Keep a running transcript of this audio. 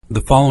The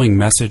following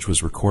message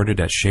was recorded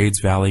at Shades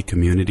Valley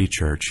Community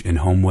Church in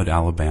Homewood,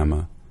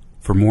 Alabama.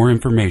 For more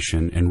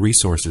information and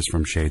resources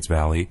from Shades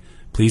Valley,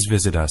 please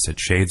visit us at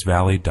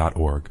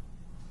shadesvalley.org.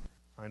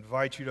 I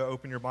invite you to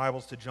open your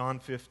Bibles to John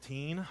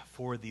 15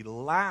 for the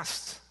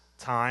last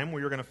time.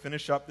 We are going to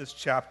finish up this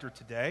chapter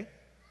today.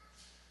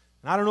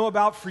 And I don't know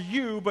about for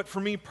you, but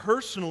for me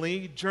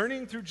personally,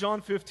 journeying through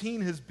John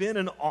 15 has been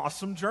an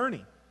awesome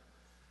journey.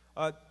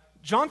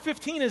 John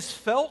 15 has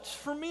felt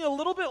for me a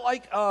little bit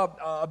like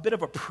a bit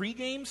of a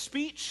pregame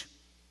speech.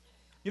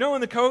 You know,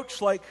 when the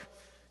coach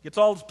gets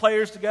all his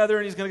players together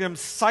and he's going to get them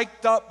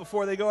psyched up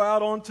before they go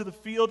out onto the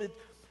field.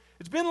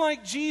 It's been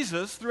like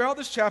Jesus throughout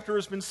this chapter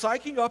has been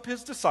psyching up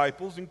his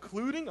disciples,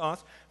 including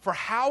us, for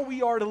how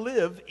we are to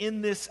live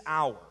in this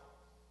hour.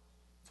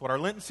 That's what our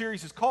Lenten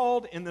series is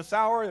called, In This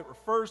Hour. It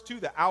refers to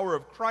the hour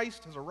of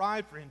Christ has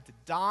arrived for him to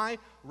die,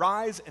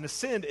 rise, and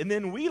ascend. And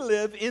then we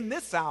live in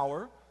this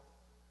hour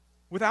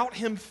without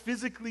him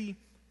physically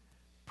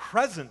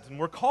present, and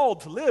we're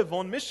called to live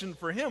on mission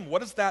for him. What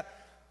does that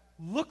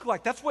look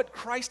like? That's what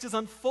Christ is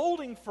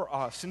unfolding for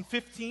us in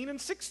 15 and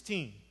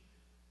 16.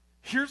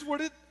 Here's what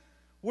it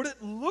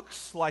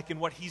looks like, and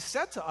what he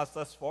said to us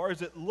thus far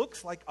is it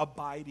looks like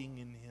abiding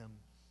in him.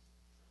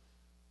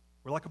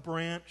 We're like a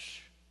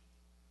branch.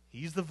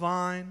 He's the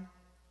vine.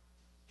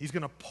 He's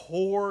going to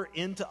pour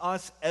into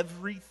us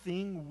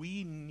everything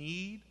we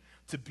need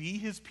to be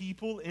his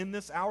people in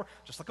this hour.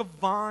 Just like a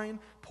vine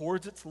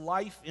pours its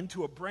life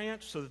into a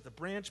branch so that the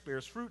branch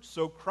bears fruit,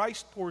 so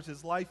Christ pours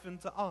his life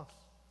into us.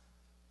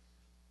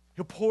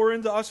 He'll pour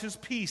into us his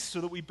peace so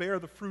that we bear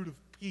the fruit of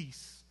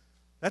peace.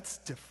 That's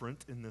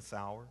different in this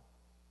hour.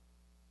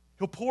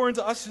 He'll pour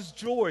into us his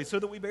joy so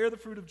that we bear the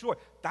fruit of joy.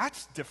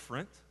 That's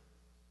different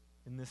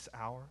in this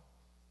hour.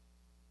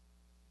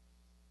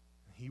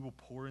 He will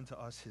pour into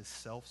us his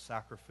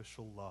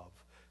self-sacrificial love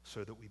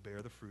so that we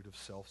bear the fruit of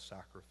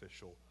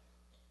self-sacrificial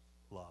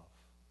love.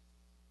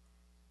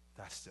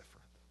 That's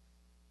different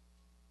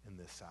in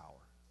this hour.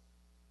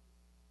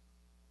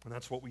 And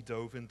that's what we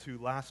dove into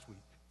last week.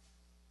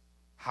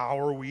 How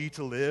are we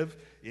to live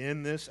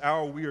in this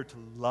hour? We are to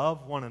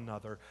love one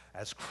another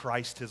as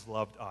Christ has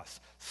loved us,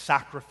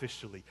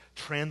 sacrificially,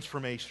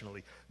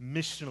 transformationally,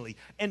 missionally.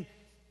 And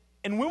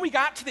when we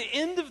got to the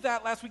end of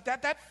that last week,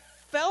 that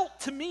felt,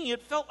 to me,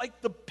 it felt like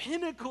the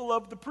pinnacle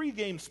of the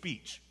pregame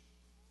speech.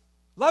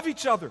 Love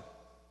each other,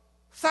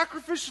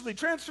 sacrificially,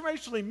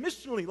 transformationally,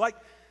 missionally, like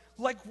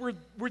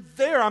we're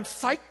there. I'm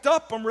psyched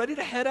up. I'm ready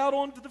to head out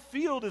onto the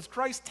field as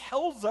Christ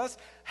tells us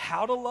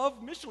how to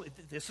love missionally.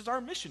 This is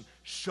our mission.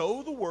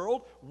 Show the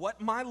world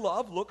what my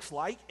love looks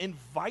like.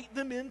 Invite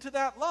them into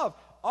that love.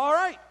 All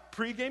right,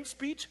 pregame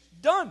speech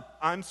done.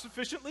 I'm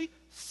sufficiently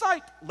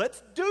psyched.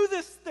 Let's do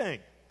this thing.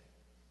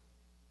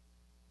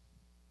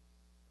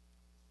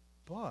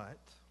 But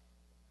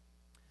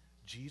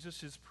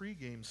Jesus'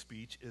 pregame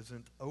speech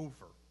isn't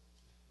over.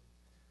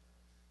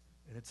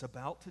 And it's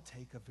about to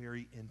take a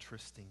very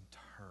interesting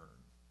turn.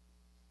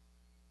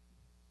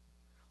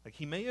 Like,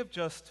 he may have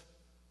just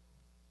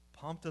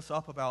pumped us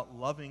up about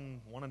loving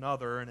one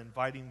another and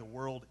inviting the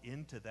world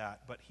into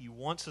that, but he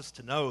wants us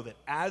to know that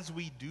as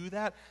we do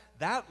that,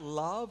 that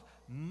love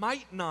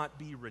might not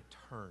be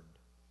returned.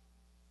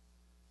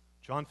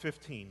 John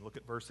 15, look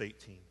at verse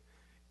 18.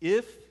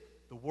 If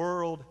the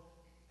world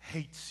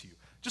hates you.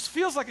 Just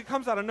feels like it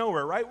comes out of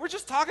nowhere, right? We're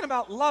just talking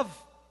about love.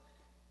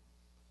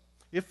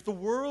 If the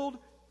world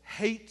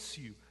hates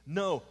you,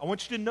 no. I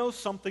want you to know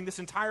something. This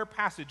entire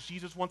passage,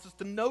 Jesus wants us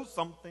to know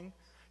something.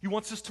 He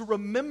wants us to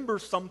remember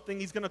something.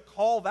 He's going to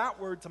call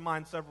that word to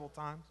mind several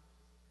times.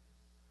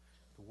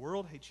 If the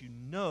world hates you,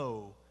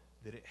 know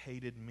that it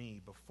hated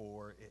me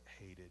before it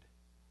hated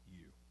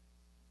you.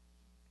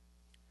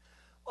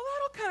 Well,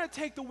 that'll kind of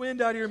take the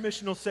wind out of your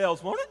missional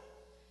sails, won't it?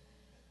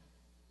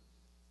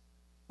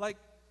 Like,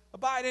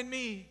 abide in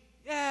me,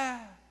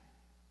 yeah.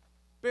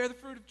 Bear the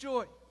fruit of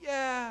joy,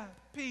 yeah.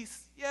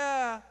 Peace,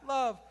 yeah.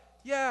 Love,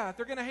 yeah.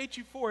 They're going to hate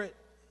you for it.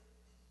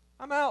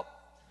 I'm out.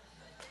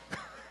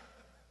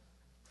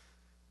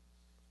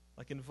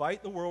 Like,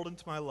 invite the world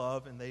into my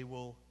love and they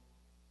will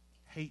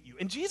hate you.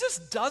 And Jesus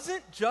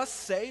doesn't just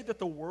say that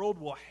the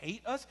world will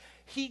hate us.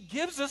 He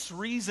gives us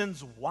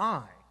reasons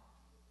why.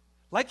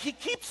 Like, he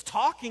keeps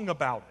talking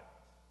about it.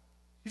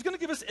 He's going to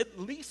give us at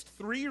least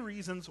 3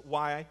 reasons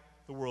why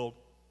the world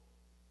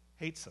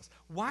hates us.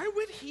 Why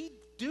would he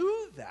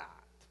do that?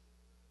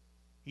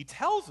 He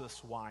tells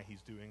us why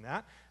he's doing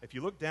that. If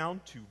you look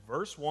down to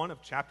verse 1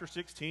 of chapter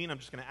 16, I'm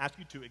just going to ask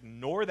you to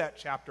ignore that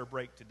chapter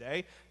break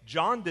today.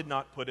 John did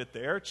not put it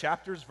there.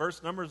 Chapters,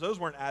 verse numbers, those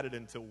weren't added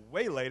until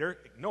way later.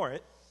 Ignore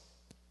it.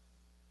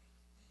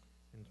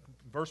 In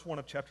verse 1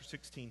 of chapter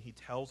 16, he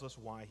tells us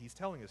why he's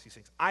telling us these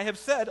things. I have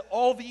said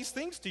all these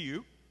things to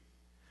you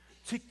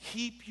to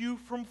keep you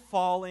from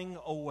falling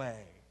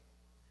away.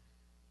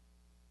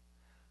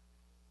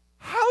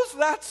 How's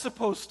that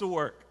supposed to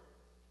work?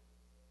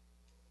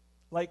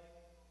 Like,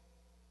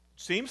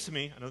 seems to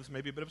me, I know this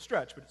may be a bit of a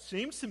stretch, but it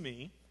seems to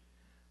me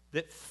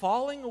that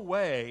falling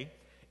away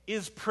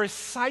is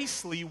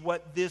precisely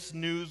what this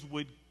news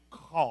would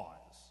cause.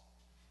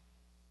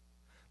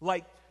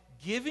 Like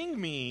giving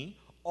me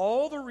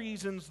all the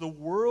reasons the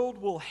world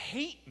will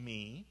hate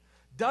me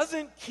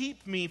doesn't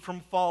keep me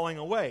from falling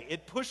away.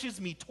 It pushes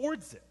me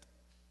towards it.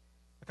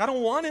 Like, I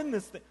don't want in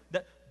this thing.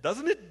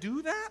 Doesn't it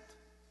do that?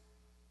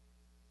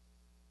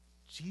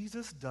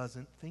 Jesus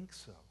doesn't think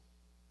so.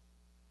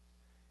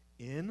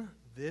 In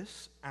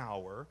this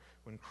hour,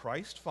 when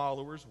Christ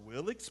followers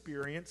will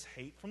experience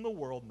hate from the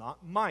world,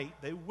 not might,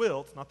 they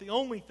will. It's not the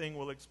only thing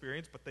we'll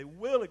experience, but they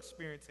will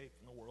experience hate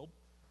from the world.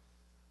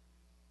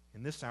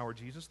 In this hour,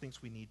 Jesus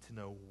thinks we need to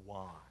know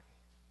why.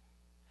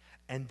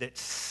 And that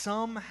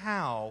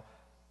somehow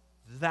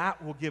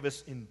that will give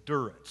us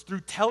endurance.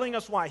 Through telling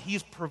us why,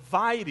 He's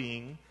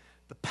providing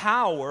the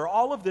power.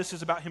 All of this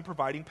is about Him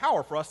providing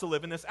power for us to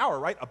live in this hour,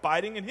 right?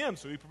 Abiding in Him.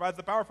 So He provides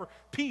the power for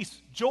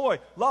peace, joy,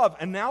 love,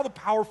 and now the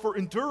power for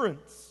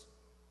endurance.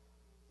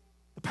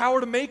 The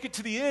power to make it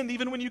to the end,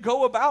 even when you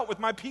go about with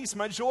my peace,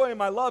 my joy, and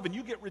my love, and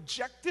you get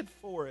rejected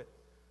for it.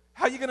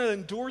 How are you going to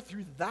endure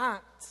through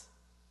that?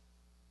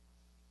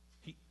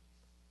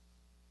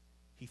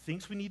 He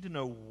thinks we need to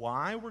know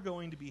why we're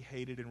going to be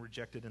hated and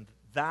rejected, and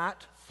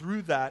that,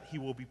 through that, He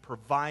will be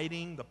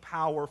providing the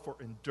power for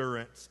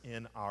endurance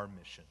in our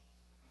mission.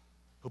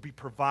 He'll be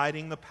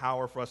providing the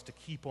power for us to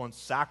keep on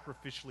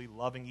sacrificially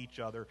loving each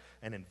other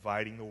and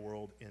inviting the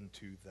world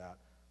into that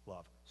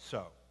love.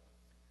 So,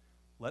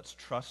 let's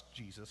trust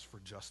Jesus for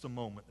just a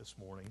moment this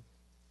morning,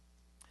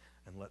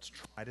 and let's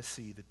try to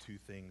see the two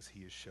things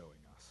He is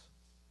showing us.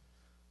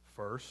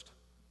 First,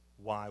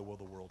 why will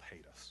the world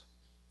hate us?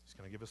 He's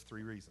going to give us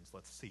three reasons.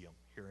 Let's see them.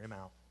 Hear Him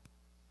out.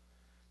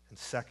 And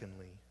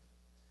secondly,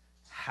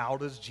 how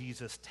does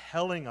Jesus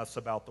telling us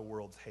about the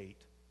world's hate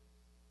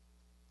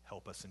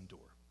help us endure?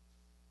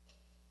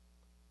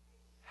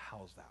 How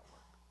does that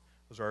work?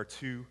 Those are our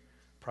two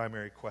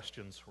primary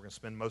questions. We're going to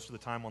spend most of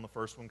the time on the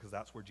first one because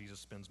that's where Jesus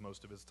spends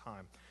most of His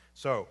time.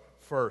 So,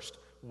 first,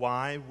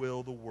 why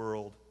will the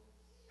world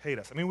hate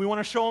us? I mean, we want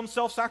to show them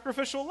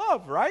self-sacrificial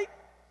love, right?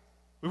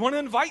 We want to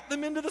invite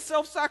them into the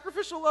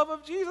self-sacrificial love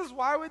of Jesus.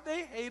 Why would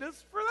they hate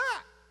us for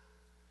that?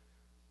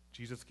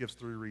 Jesus gives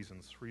three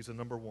reasons. Reason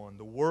number one,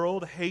 the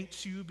world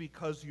hates you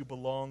because you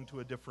belong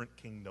to a different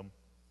kingdom.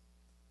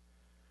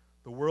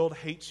 The world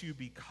hates you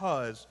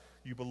because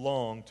you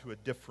belong to a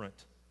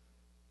different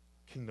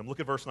kingdom. Look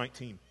at verse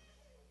 19.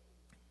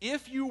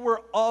 If you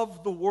were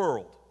of the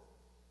world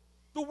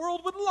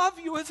would love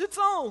you as its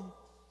own.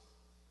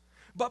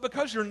 But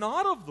because you're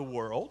not of the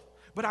world,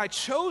 but I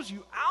chose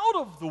you out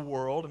of the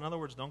world. In other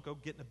words, don't go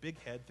getting a big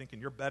head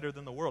thinking you're better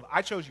than the world.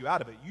 I chose you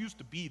out of it. You used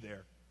to be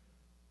there.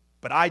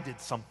 But I did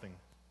something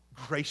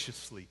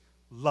graciously,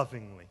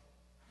 lovingly.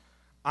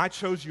 I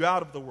chose you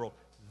out of the world.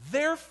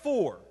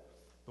 Therefore,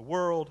 the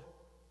world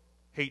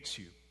hates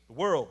you. The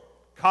world,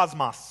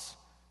 cosmos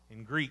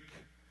in Greek.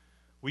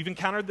 We've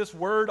encountered this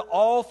word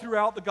all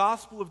throughout the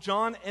Gospel of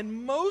John,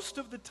 and most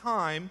of the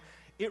time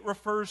it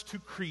refers to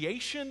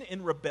creation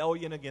in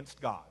rebellion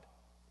against God.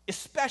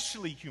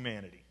 Especially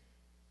humanity.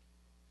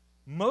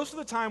 Most of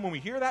the time when we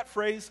hear that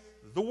phrase,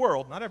 the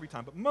world, not every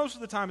time, but most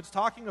of the time it's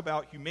talking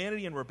about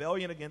humanity in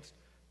rebellion against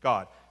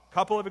God. A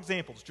couple of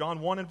examples.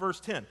 John 1 and verse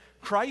 10.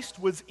 Christ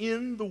was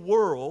in the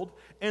world,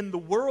 and the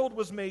world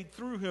was made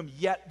through Him,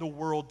 yet the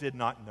world did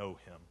not know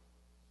Him.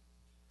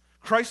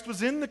 Christ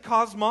was in the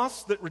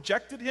cosmos that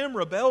rejected Him,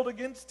 rebelled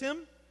against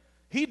Him.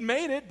 He'd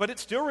made it, but it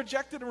still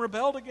rejected and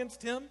rebelled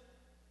against Him.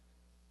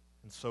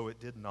 And so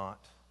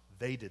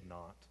they did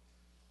not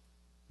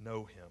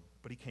know Him.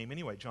 But He came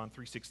anyway. John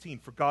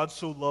 3:16. For God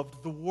so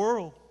loved the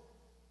world.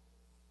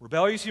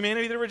 Rebellious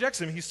humanity that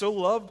rejects Him. He so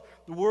loved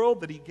the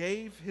world that He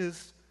gave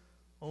His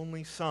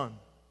only Son.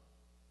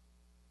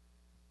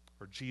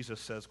 Or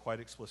Jesus says quite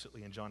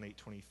explicitly in John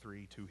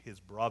 8:23 to His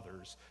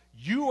brothers,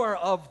 you are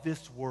of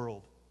this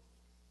world.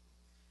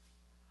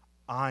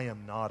 I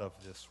am not of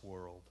this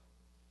world.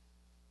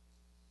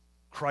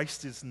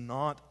 Christ is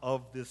not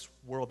of this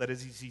world. That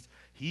is,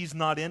 He's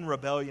not in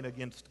rebellion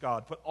against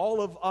God. But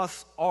all of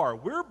us are.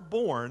 We're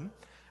born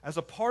as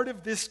a part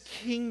of this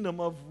kingdom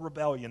of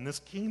rebellion, this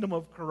kingdom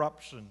of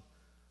corruption.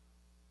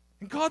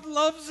 And God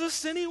loves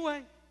us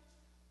anyway.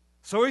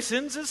 So He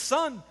sends His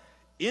Son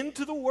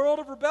into the world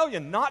of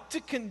rebellion, not to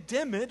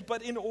condemn it,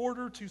 but in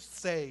order to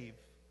save.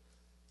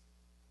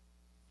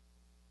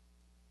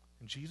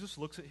 And Jesus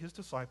looks at His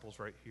disciples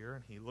right here,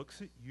 and He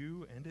looks at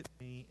you and at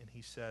me, and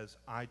He says,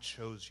 I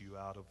chose you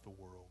out of the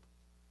world.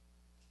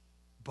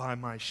 By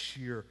my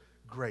sheer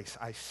grace,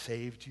 I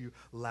saved you,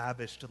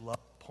 lavished love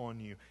upon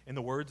you. In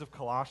the words of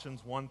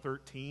Colossians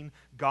 1:13,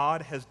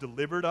 God has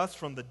delivered us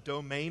from the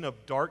domain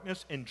of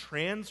darkness and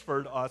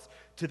transferred us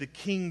to the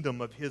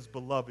kingdom of His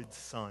beloved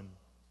Son.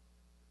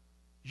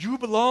 You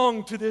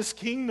belong to this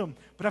kingdom,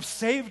 but I've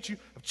saved you,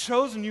 I've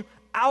chosen you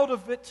out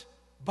of it.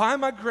 By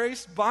my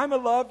grace, by my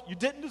love, you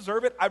didn't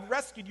deserve it. I've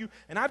rescued you,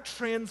 and I've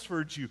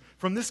transferred you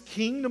from this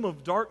kingdom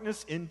of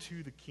darkness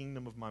into the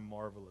kingdom of my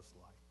marvelous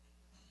light.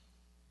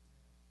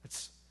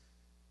 It's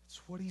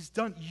what He's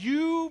done.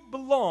 You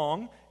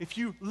belong, if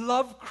you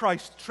love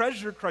Christ,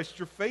 treasure Christ,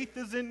 your faith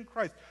is in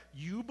Christ,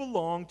 you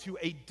belong to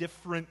a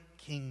different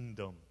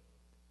kingdom.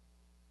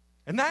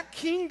 And that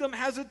kingdom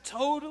has a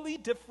totally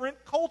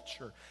different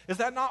culture. Is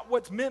that not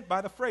what's meant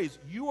by the phrase,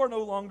 you are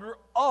no longer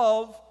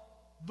of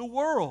the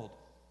world?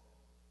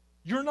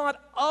 You're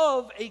not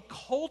of a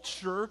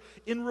culture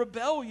in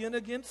rebellion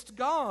against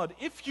God.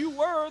 If you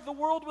were, the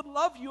world would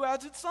love you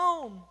as its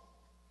own,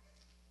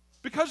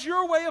 because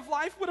your way of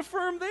life would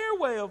affirm their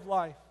way of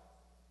life.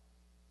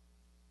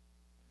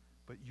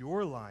 But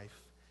your life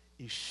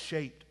is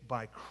shaped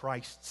by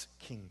Christ's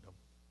kingdom.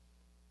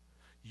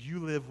 You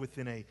live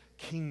within a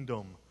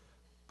kingdom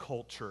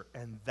culture,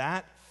 and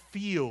that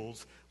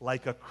feels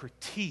like a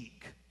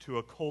critique to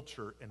a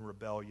culture in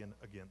rebellion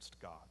against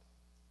God.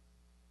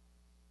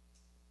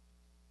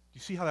 Do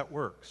you see how that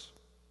works?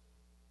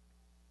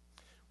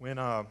 When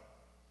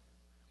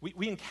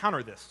we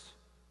encounter this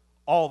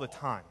all the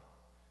time.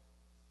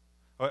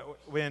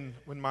 When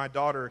my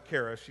daughter,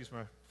 Kara, she's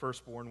my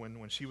firstborn,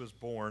 when she was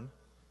born,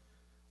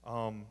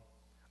 I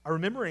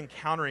remember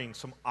encountering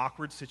some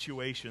awkward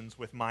situations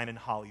with mine and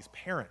Holly's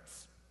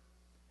parents.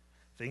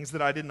 Things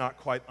that I did not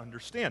quite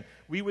understand.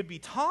 We would be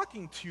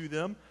talking to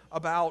them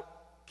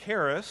about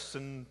Karis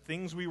and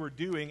things we were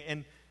doing,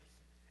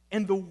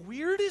 and the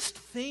weirdest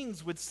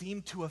things would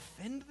seem to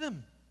offend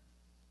them.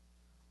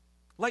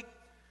 Like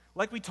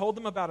we told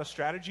them about a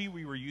strategy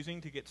we were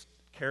using to get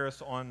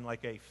Karis on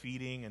like a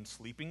feeding and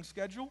sleeping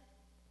schedule.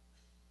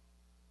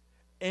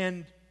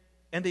 And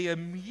they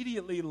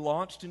immediately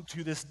launched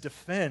into this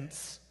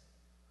defense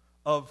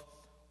of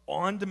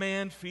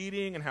on-demand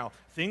feeding and how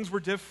things were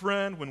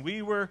different when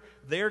we were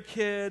their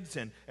kids,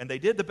 and they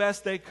did the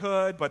best they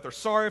could, but they're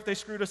sorry if they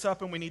screwed us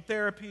up and we need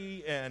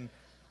therapy. And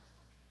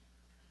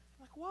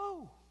I'm like,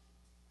 whoa.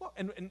 Well,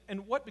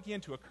 and what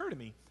began to occur to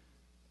me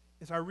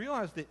is I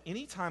realized that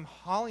anytime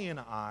Holly and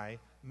I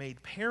made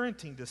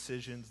parenting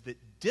decisions that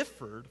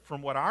differed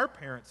from what our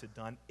parents had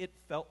done, it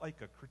felt like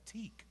a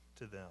critique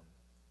to them.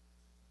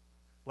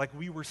 Like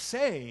we were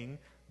saying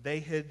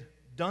they had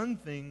done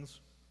things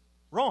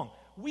wrong.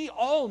 We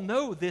all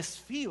know this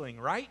feeling,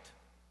 right?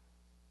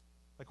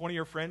 Like one of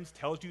your friends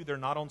tells you they're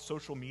not on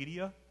social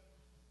media,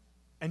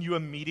 and you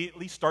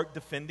immediately start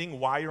defending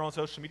why you're on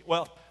social media.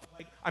 Well,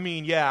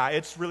 yeah,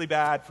 it's really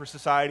bad for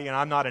society, and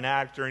I'm not an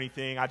addict or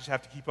anything. I just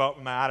have to keep up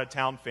with my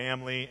out-of-town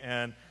family,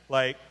 and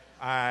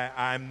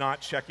I'm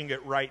not checking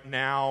it right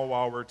now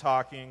while we're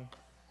talking.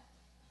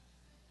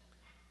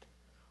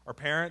 Or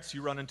parents,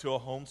 you run into a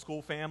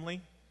homeschool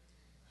family.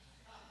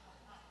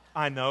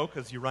 I know,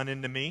 because you run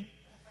into me.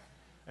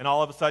 And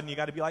all of a sudden you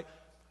got to be like,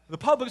 the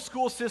public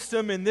school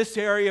system in this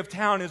area of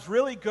town is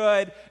really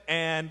good,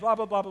 and blah,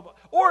 blah, blah, blah, blah.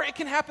 Or it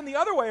can happen the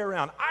other way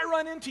around. I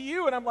run into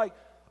you, and I'm like,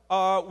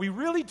 we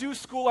really do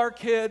school our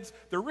kids.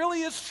 There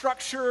really is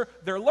structure.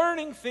 They're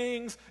learning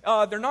things.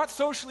 They're not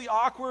socially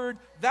awkward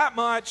that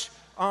much.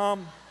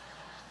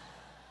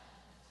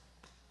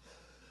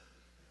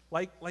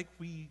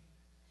 We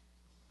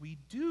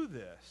do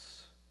this.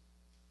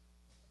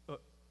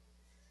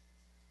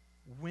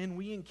 When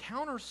we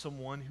encounter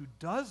someone who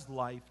does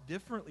life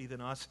differently than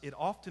us, it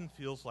often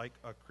feels like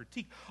a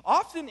critique.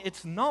 Often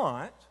it's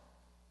not,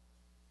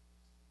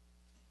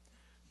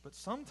 but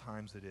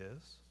sometimes it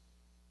is.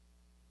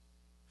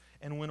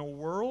 And when a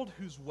world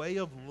whose way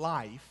of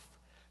life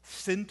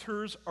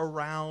centers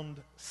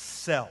around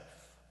self,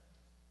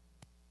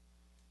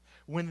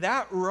 when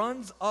that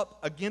runs up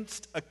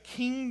against a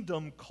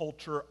kingdom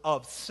culture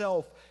of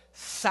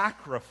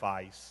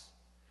self-sacrifice,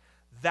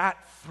 that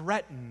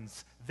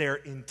threatens their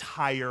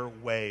entire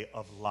way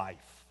of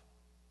life.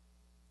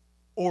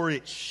 Or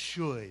it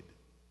should.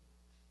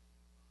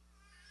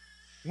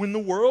 When the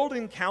world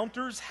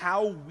encounters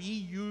how we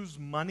use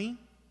money,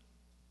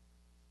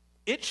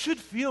 it should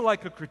feel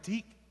like a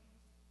critique.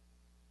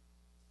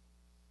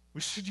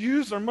 We should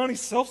use our money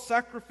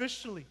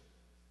self-sacrificially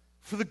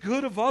for the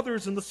good of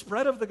others and the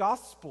spread of the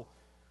gospel.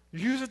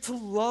 Use it to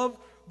love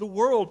the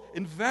world.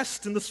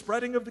 Invest in the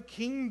spreading of the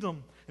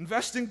kingdom.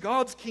 Invest in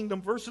God's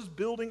kingdom versus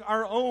building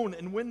our own.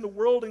 And when the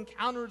world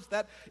encounters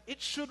that,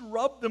 it should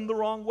rub them the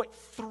wrong way,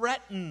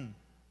 threaten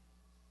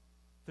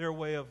their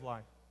way of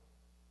life.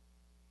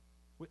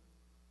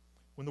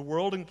 When the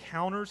world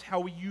encounters how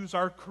we use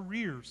our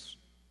careers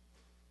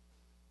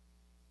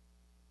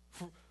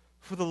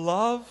for the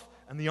love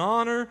and the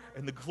honor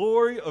and the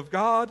glory of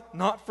God,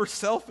 not for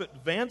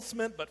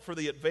self-advancement, but for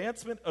the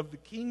advancement of the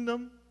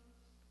kingdom,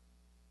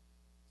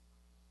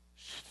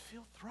 should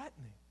feel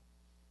threatening.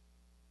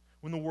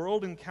 When the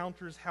world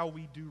encounters how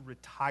we do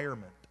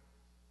retirement,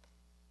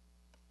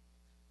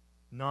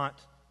 not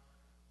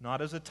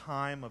as a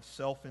time of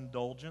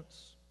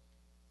self-indulgence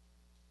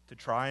to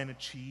try and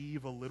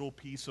achieve a little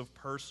piece of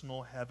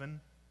personal heaven,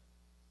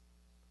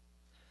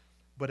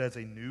 but as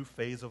a new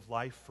phase of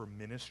life for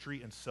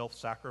ministry and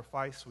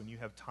self-sacrifice, when you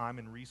have time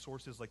and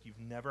resources like you've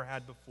never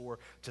had before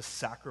to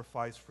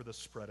sacrifice for the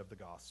spread of the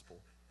gospel.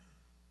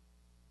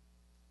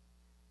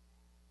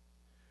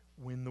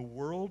 When the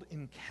world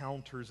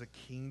encounters a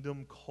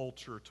kingdom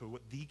culture,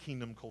 the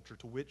kingdom culture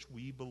to which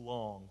we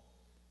belong,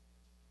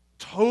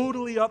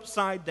 totally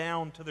upside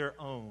down to their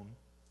own,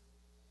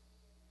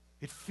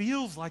 it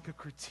feels like a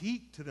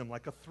critique to them,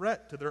 like a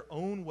threat to their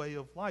own way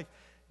of life.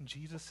 And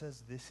Jesus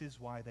says, this is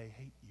why they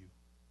hate you.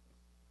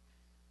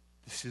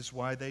 This is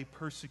why they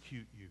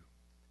persecute you,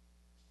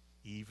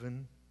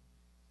 even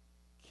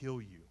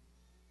kill you.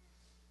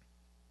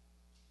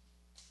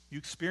 You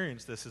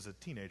experienced this as a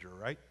teenager,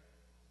 right?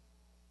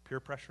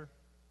 Peer pressure.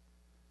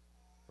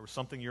 There was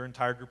something your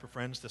entire group of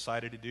friends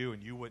decided to do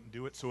and you wouldn't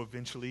do it, so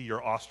eventually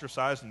you're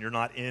ostracized and you're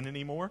not in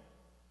anymore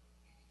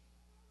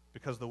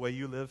because the way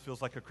you live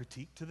feels like a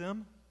critique to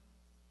them,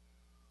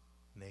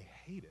 and they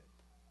hate it.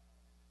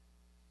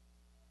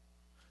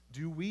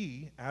 Do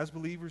we, as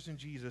believers in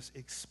Jesus,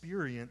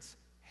 experience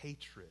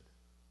hatred,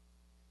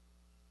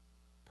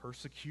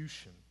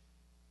 persecution,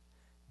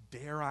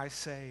 dare I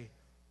say,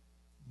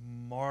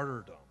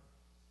 martyrdom?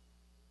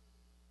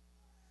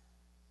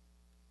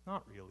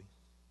 Not really.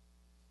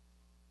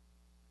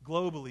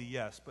 Globally,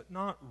 yes, but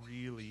not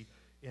really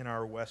in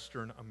our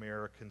Western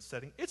American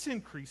setting. It's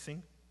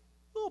increasing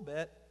a little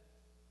bit.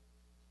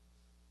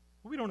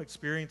 We don't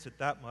experience it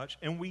that much,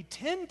 and we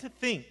tend to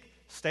think,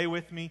 stay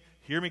with me,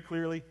 hear me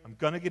clearly, I'm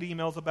going to get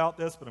emails about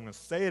this, but I'm going to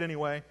say it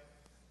anyway.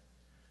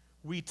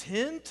 We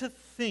tend to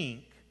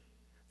think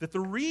that the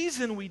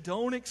reason we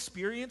don't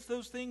experience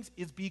those things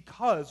is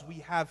because we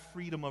have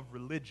freedom of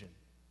religion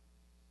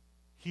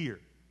here.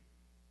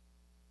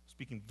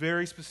 Speaking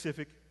very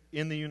specific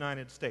in the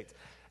United States.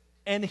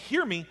 And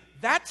hear me,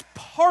 that's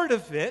part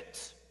of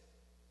it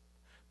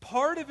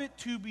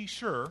to be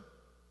sure,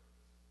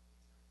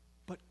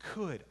 but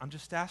I'm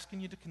just asking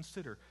you to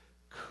consider,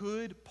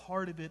 could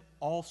part of it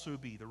also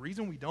be, the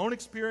reason we don't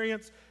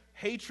experience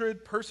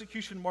hatred,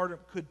 persecution,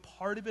 martyrdom, could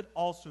part of it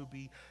also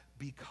be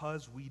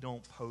because we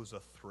don't pose a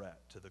threat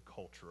to the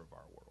culture of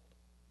our world?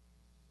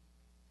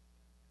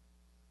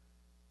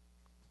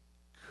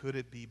 Could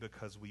it be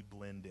because we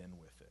blend in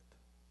with it?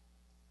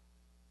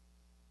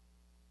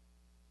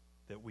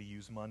 That we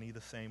use money the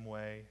same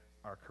way,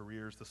 our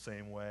careers the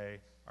same way,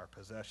 our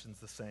possessions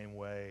the same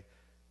way,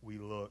 we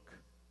look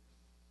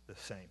the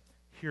same.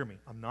 Hear me,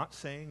 I'm not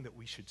saying that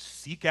we should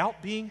seek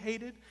out being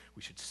hated,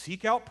 we should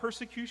seek out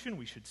persecution,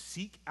 we should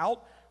seek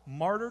out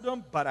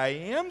martyrdom, but I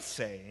am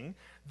saying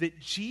that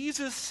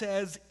Jesus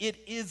says it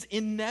is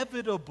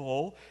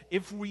inevitable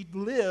if we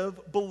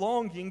live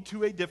belonging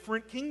to a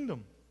different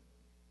kingdom.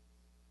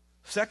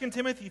 2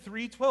 Timothy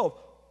 3:12,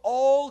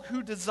 all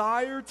who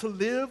desire to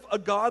live a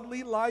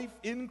godly life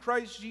in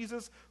Christ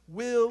Jesus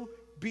will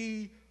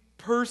be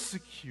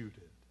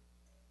persecuted.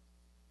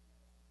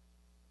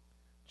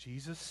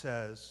 Jesus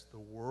says the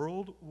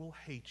world will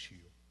hate you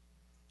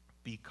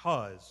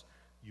because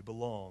you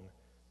belong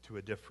to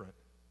a different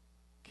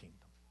kingdom.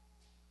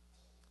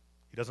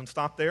 He doesn't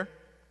stop there.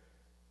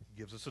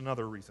 He gives us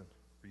another reason.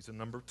 Reason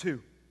number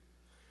 2.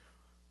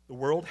 The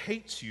world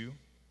hates you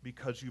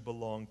because you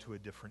belong to a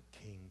different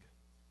king.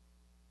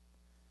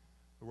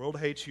 The world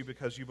hates you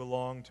because you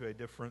belong to a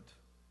different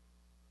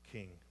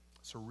king.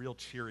 It's a real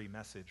cheery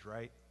message,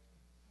 right?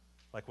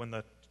 Like when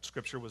the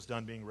scripture was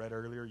done being read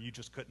earlier, you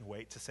just couldn't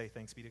wait to say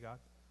thanks be to God.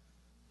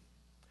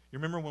 You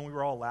remember when we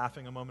were all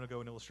laughing a moment ago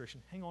in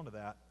illustration? Hang on to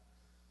that.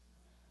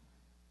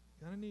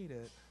 You're going to need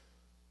it.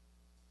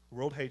 The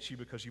world hates you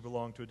because you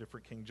belong to a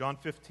different king. John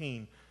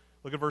 15,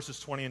 look at verses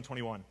 20 and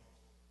 21.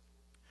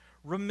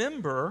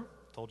 Remember,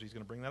 I told you he's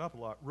going to bring that up a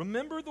lot.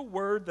 Remember the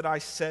word that I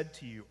said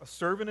to you, a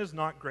servant is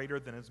not greater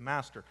than his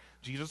master.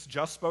 Jesus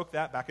just spoke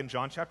that back in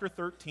John chapter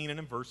 13 and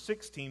in verse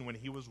 16 when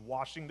he was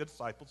washing the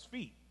disciples'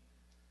 feet.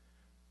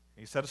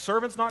 He said, a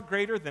servant's not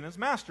greater than his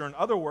master. In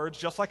other words,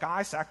 just like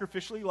I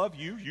sacrificially love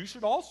you, you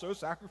should also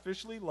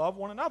sacrificially love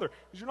one another,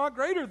 because you're not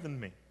greater than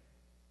me.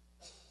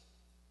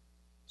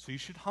 So you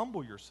should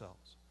humble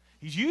yourselves.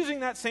 He's using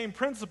that same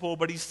principle,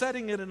 but he's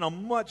setting it in a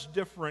much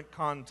different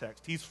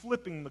context. He's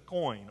flipping the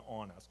coin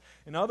on us.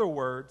 In other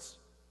words,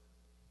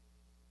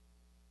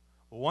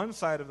 one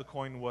side of the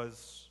coin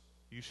was,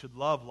 you should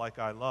love like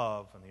I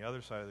love, and the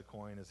other side of the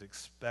coin is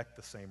expect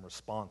the same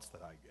response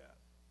that I get.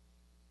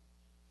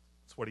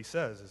 That's what he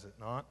says, is it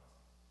not?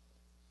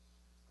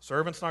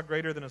 Servant's not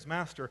greater than his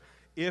master.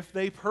 If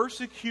they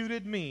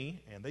persecuted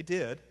me, and they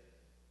did,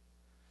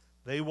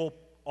 they will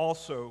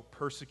also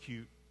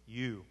persecute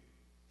you.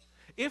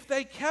 If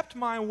they kept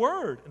my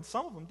word, and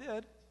some of them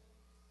did,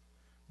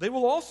 they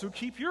will also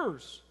keep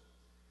yours.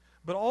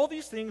 But all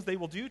these things they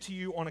will do to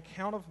you on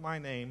account of my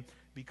name,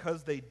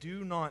 because they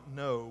do not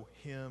know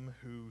him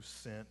who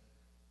sent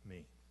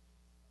me.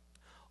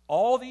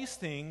 All these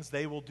things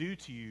they will do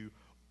to you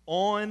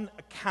on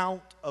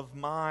account of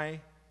my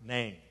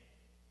name.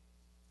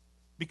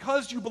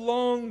 Because you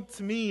belong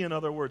to me, in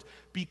other words,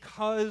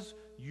 because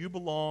you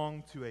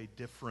belong to a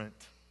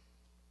different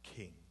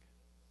king.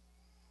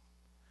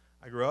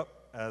 I grew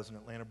up as an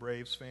Atlanta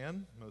Braves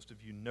fan. Most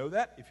of you know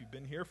that if you've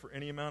been here for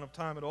any amount of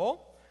time at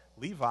all.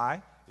 Levi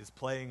is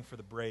playing for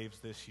the Braves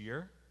this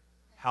year.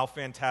 How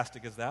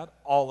fantastic is that?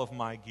 All of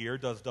my gear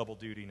does double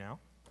duty now.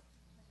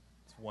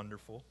 It's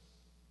wonderful.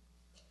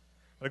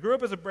 I grew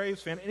up as a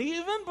Braves fan, and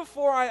even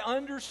before I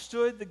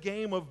understood the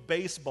game of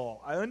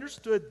baseball, I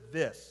understood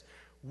this.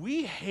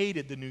 We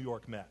hated the New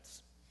York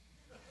Mets.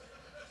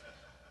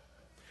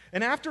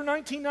 And after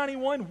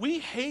 1991, we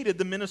hated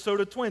the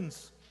Minnesota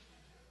Twins.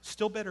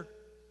 Still bitter.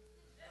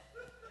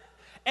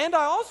 And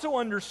I also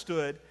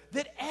understood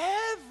that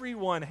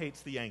everyone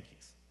hates the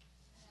Yankees.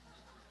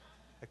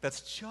 Like,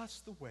 that's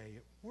just the way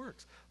it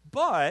works.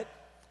 But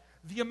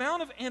the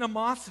amount of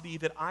animosity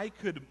that I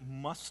could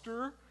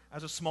muster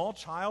as a small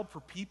child for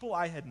people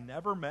I had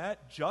never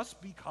met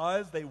just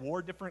because they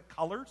wore different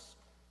colors,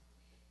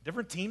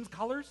 different teams'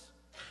 colors,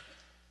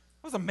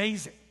 was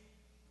amazing.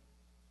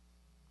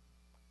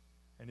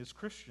 And as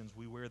Christians,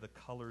 we wear the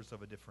colors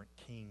of a different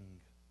king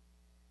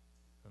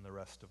than the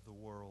rest of the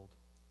world.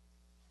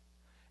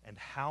 And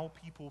how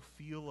people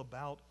feel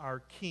about our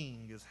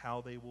king is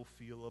how they will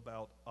feel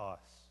about us.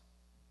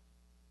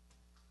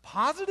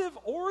 Positive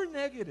or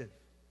negative.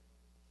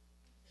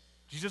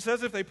 Jesus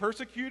says if they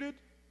persecuted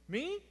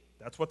me,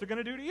 that's what they're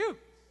going to do to you.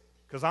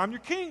 Because I'm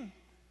your king.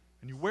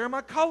 And you wear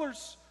my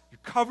colors. You're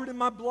covered in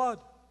my blood.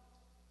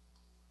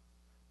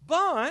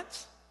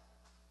 But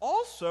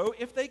also,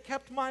 if they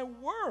kept my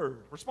word,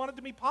 responded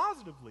to me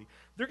positively,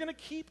 they're going to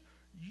keep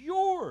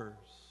yours.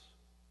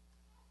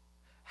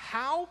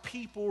 How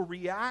people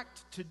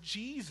react to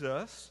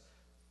Jesus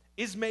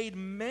is made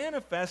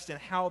manifest in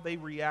how they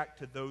react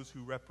to those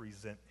who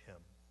represent him.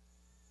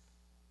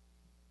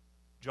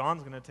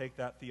 John's going to take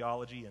that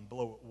theology and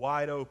blow it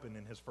wide open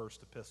in his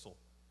first epistle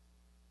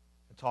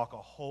and talk a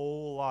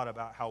whole lot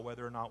about how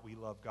whether or not we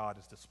love God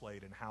is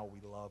displayed in how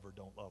we love or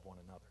don't love one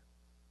another.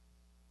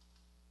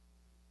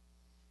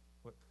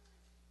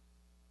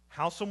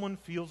 How someone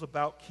feels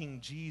about King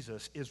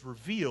Jesus is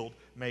revealed,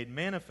 made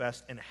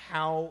manifest in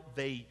how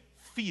they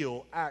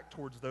feel, act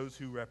towards those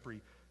who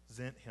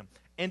represent him.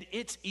 And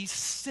it's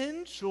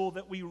essential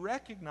that we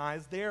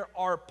recognize there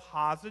are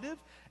positive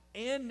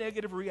and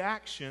negative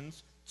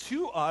reactions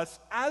to us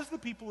as the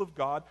people of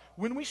God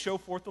when we show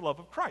forth the love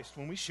of Christ,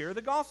 when we share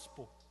the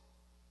gospel.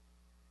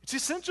 It's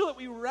essential that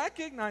we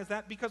recognize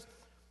that because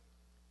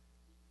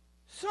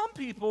some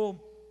people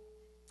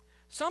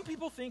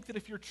think that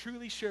if you're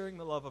truly sharing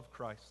the love of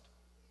Christ,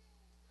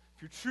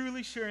 if you're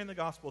truly sharing the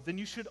gospel, then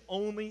you should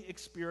only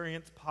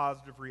experience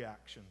positive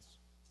reactions.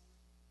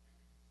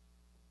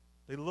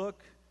 They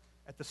look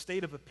at the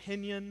state of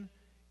opinion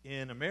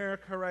in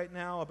America right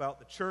now about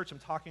the church. I'm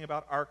talking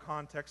about our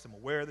context. I'm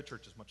aware the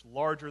church is much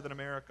larger than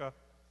America.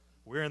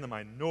 We're in the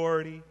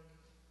minority.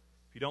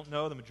 If you don't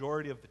know, the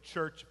majority of the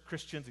church of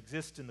Christians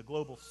exists in the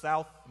global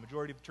south. The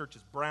majority of the church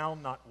is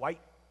brown, not white.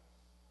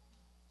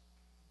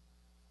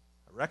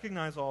 I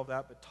recognize all of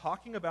that, but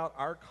talking about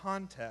our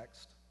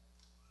context,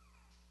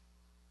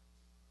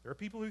 there are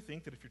people who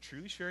think that if you're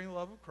truly sharing the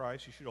love of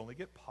Christ, you should only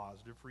get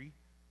positive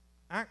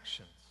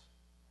reactions.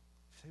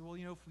 You say,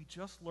 well, if we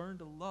just learn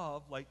to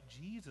love like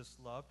Jesus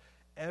loved,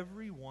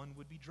 everyone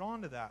would be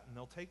drawn to that. And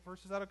they'll take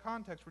verses out of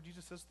context where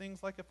Jesus says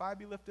things like, if I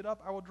be lifted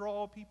up, I will draw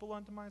all people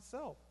unto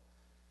myself.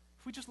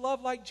 If we just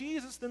love like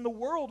Jesus, then the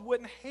world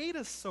wouldn't hate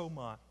us so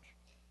much.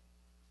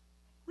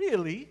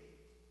 Really?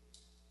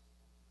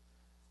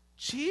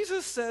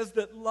 Jesus says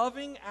that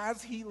loving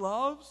as he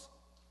loves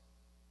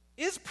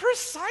is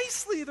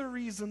precisely the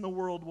reason the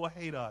world will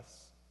hate us.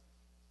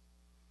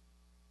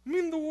 I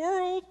mean, the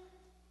world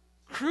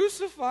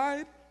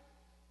crucified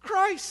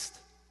Christ.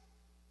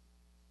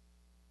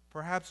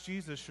 Perhaps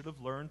Jesus should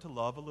have learned to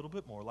love a little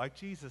bit more like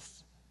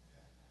Jesus.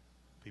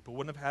 People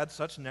wouldn't have had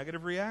such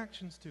negative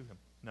reactions to him.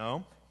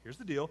 No, here's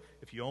the deal.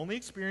 If you only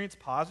experience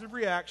positive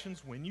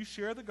reactions when you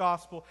share the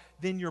gospel,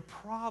 then you're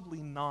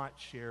probably not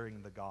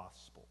sharing the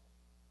gospel.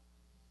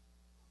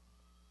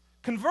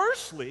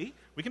 Conversely,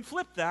 we can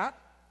flip that.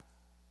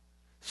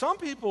 Some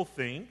people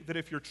think that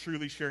if you're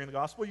truly sharing the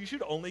gospel, you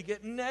should only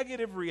get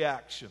negative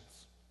reactions.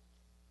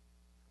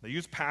 They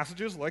use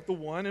passages like the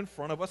one in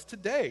front of us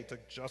today to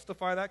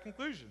justify that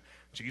conclusion.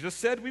 Jesus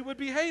said we would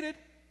be hated.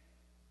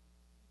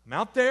 I'm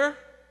out there.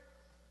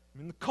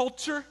 I'm in the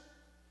culture,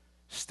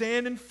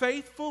 standing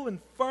faithful and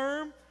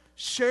firm,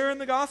 sharing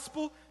the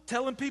gospel,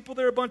 telling people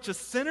they're a bunch of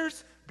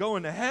sinners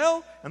going to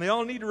hell, and they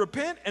all need to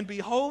repent and be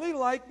holy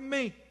like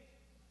me.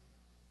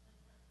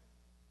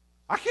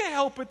 I can't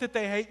help it that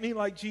they hate me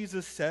like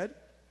Jesus said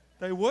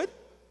they would.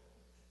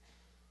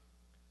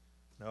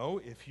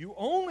 No, if you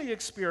only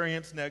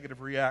experience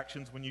negative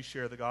reactions when you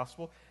share the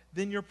gospel,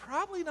 then you're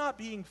probably not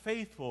being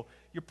faithful.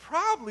 You're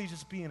probably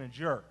just being a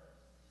jerk.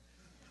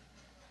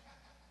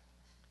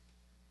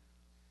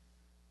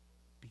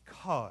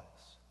 Because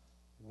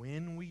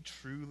when we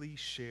truly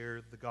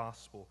share the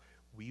gospel,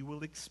 we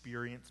will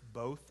experience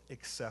both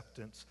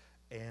acceptance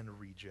and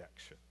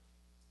rejection.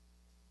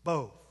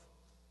 Both.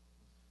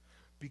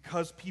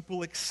 Because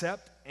people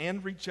accept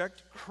and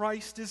reject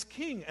Christ as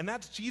king. And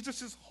that's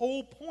Jesus'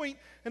 whole point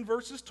in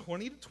verses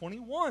 20 to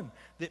 21.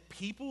 That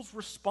people's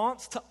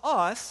response to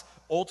us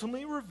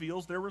ultimately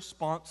reveals their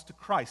response to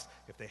Christ.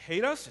 If they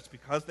hate us, it's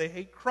because they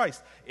hate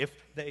Christ.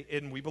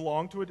 And we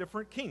belong to a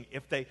different king.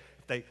 If they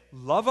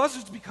love us,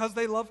 it's because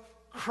they love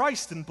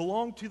Christ and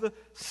belong to the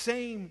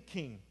same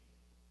king.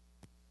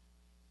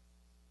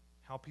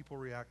 How people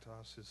react to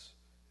us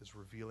is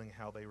revealing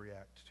how they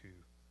react to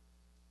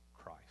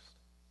Christ.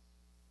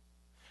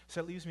 So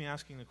that leaves me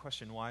asking the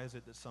question, why is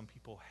it that some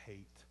people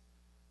hate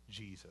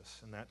Jesus.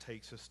 And that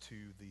takes us to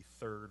the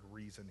third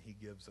reason he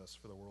gives us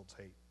for the world's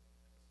hate.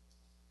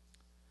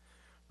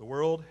 The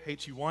world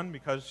hates you, 1,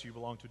 because you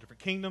belong to a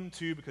different kingdom,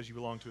 2, because you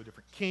belong to a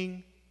different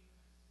king,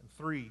 and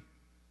 3,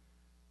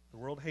 the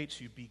world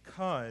hates you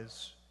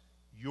because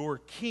your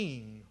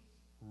king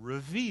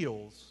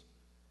reveals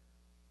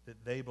that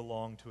they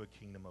belong to a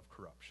kingdom of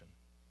corruption.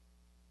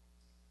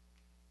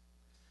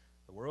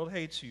 The world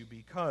hates you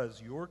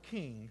because your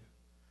king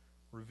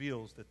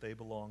reveals that they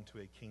belong to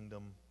a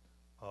kingdom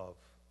of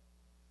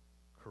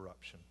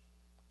corruption.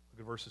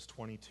 Look at verses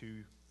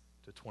 22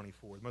 to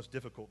 24, the most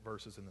difficult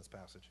verses in this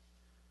passage.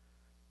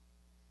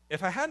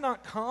 If I had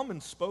not come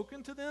and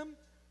spoken to them,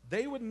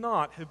 they would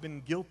not have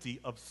been guilty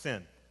of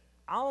sin.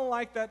 I don't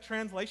like that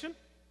translation,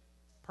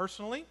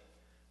 personally.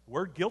 The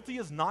word guilty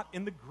is not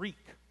in the Greek.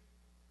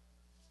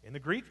 In the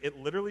Greek, it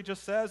literally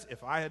just says,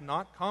 if I had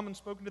not come and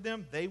spoken to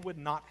them, they would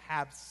not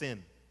have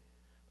sin.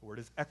 The word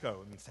is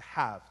echo. It means to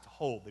have, to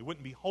hold. They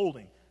wouldn't be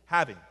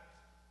having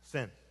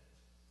sin.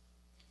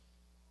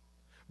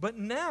 But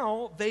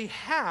now they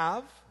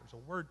have, there's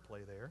a word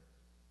play there,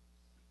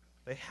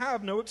 they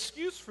have no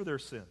excuse for their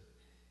sin.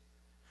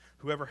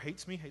 Whoever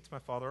hates me hates my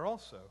Father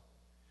also.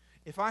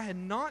 If I had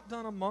not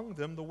done among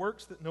them the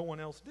works that no one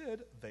else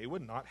did, they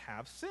would not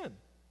have sin.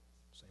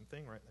 Same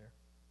thing right there.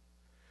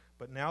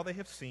 But now they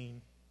have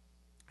seen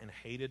and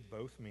hated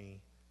both me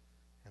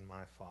and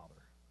my Father.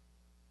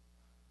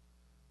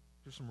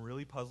 There's some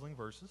really puzzling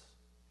verses.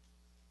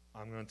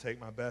 I'm going to take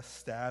my best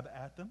stab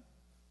at them.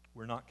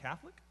 We're not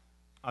Catholic.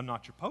 I'm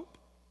not your Pope.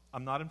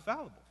 I'm not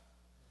infallible.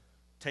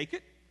 Take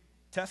it,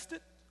 test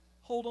it,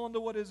 hold on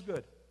to what is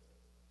good.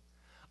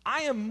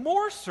 I am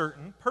more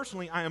certain,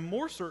 personally, I am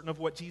more certain of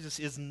what Jesus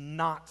is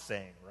not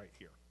saying right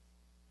here.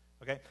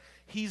 Okay?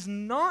 He's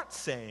not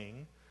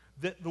saying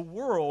that the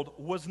world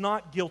was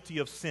not guilty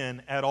of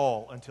sin at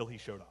all until he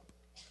showed up.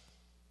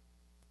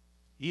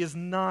 He is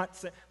not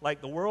saying,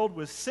 like the world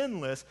was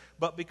sinless,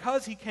 but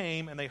because he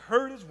came and they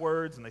heard his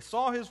words and they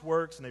saw his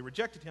works and they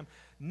rejected him,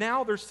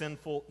 now they're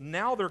sinful,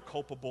 now they're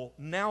culpable,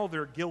 now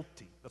they're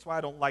guilty. That's why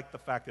I don't like the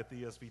fact that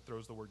the ESV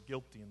throws the word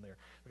guilty in there,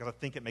 because I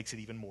think it makes it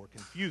even more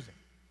confusing.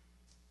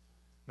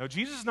 No,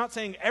 Jesus is not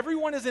saying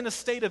everyone is in a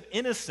state of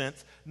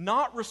innocence,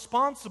 not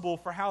responsible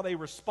for how they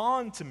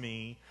respond to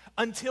me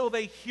until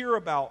they hear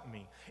about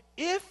me.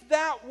 If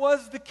that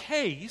was the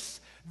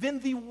case, then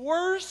the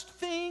worst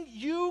thing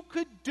you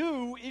could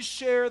do is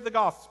share the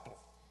gospel.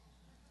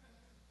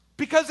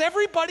 Because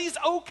everybody's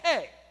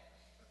okay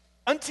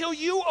until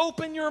you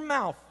open your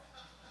mouth.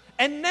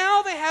 And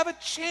now they have a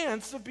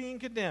chance of being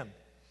condemned.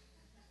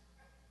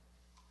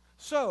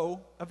 So,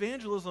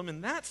 evangelism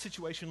in that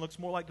situation looks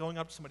more like going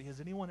up to somebody.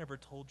 Has anyone ever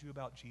told you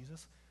about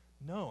Jesus?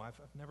 No, I've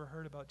never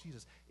heard about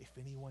Jesus. If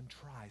anyone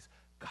tries,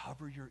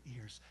 cover your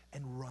ears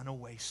and run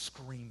away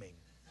screaming.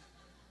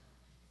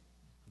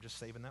 I'm just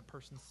saving that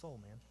person's soul,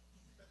 man.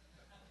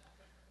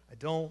 I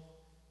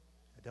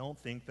don't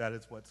think that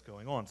is what's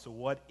going on. So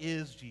what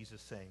is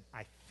Jesus saying?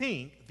 I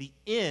think the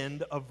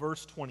end of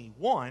verse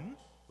 21,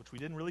 which we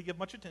didn't really give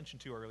much attention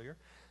to earlier,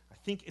 I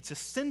think it's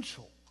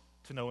essential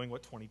to knowing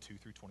what 22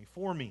 through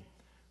 24 mean.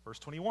 Verse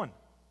 21,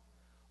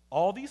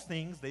 all these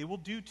things they will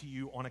do to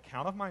you on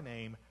account of my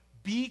name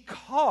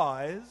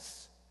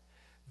because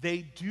they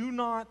do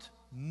not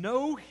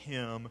know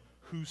him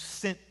who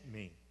sent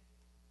me.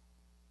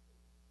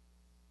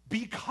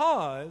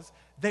 Because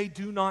they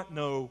do not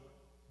know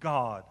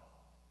God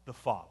the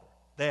Father.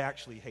 They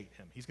actually hate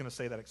him. He's going to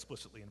say that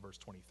explicitly in verse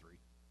 23.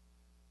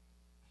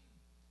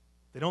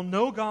 They don't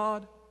know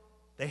God.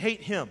 They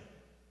hate him.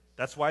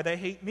 That's why they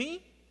hate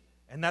me.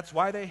 And that's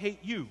why they hate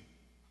you.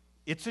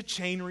 It's a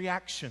chain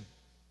reaction.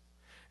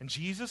 And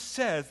Jesus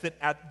says that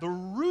at the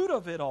root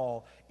of it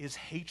all is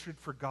hatred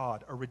for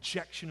God, a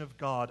rejection of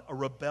God, a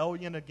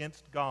rebellion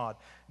against God.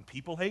 And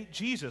people hate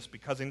Jesus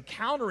because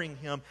encountering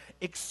him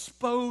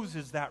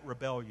exposes that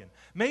rebellion.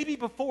 Maybe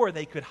before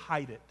they could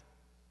hide it.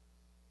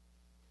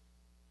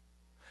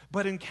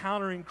 But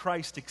encountering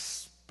Christ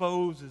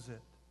exposes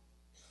it.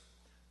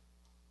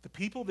 The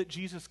people that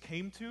Jesus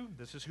came to,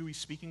 this is who he's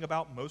speaking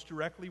about most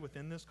directly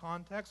within this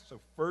context.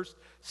 So first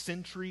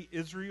century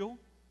Israel.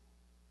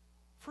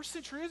 First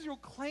century Israel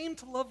claimed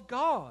to love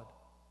God.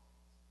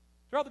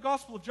 Throughout the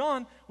Gospel of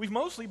John, we've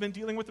mostly been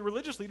dealing with the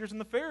religious leaders and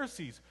the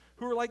Pharisees,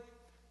 who are like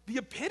the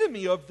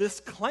epitome of this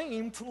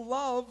claim to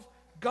love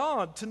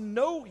God, to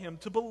know him,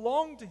 to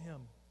belong to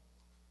him.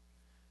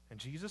 And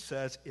Jesus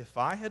says, if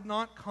I had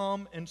not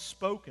come and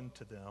spoken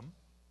to them,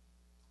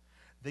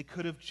 they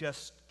could have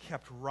just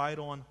kept right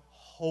on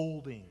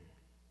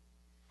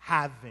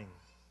having.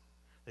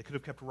 They could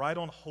have kept right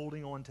on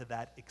holding on to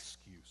that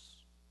excuse.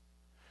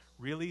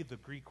 Really, the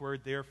Greek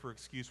word there for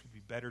excuse would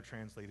be better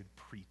translated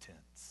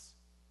pretense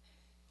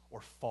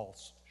or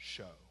false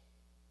show.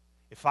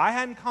 If I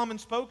hadn't come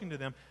and spoken to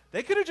them,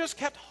 they could have just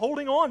kept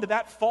holding on to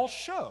that false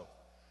show,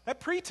 that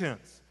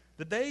pretense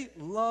that they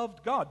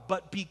loved God.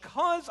 But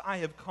because I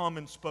have come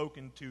and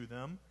spoken to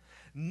them,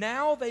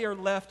 now they are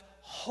left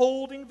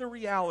holding the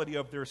reality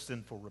of their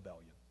sinful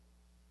rebellion.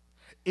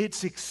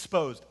 It's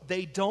exposed.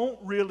 They don't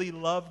really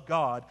love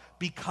God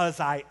because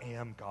I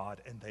am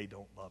God and they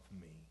don't love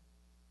me.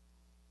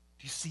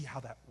 Do you see how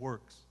that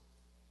works?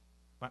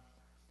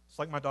 It's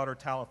like my daughter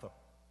Talitha.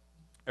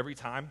 Every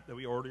time that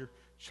we order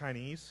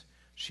Chinese,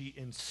 she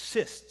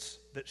insists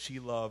that she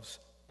loves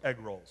egg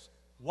rolls.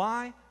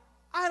 Why?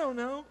 I don't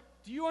know.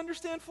 Do you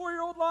understand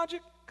 4-year-old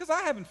logic? Because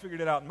I haven't figured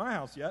it out in my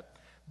house yet.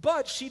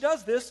 But she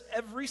does this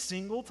every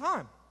single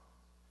time.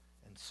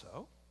 And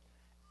so,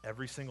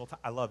 every single time,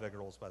 I love egg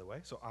rolls, by the way,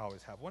 so I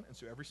always have one. And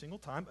so every single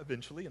time,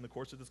 eventually, in the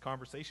course of this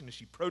conversation, as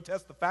she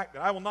protests the fact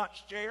that I will not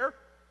share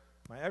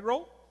my egg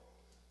roll,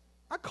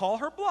 I call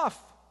her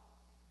bluff.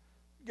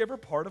 Give her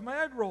part of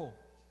my egg roll.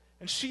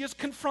 And she is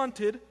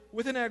confronted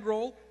with an egg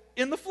roll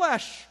in the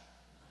flesh.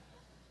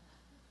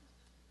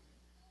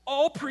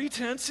 All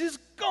pretense is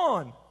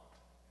gone.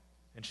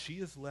 And she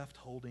is left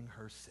holding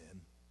her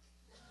sin.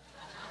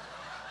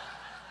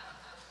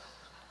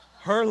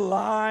 Her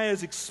lie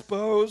is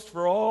exposed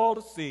for all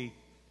to see.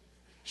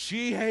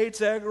 She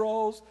hates egg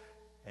rolls,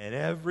 and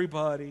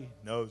everybody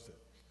knows it.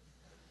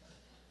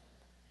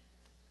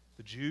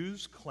 The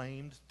Jews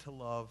claimed to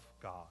love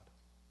God.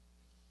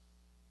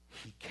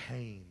 He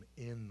came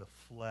in the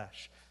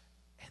flesh,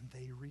 and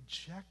they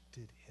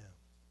rejected him.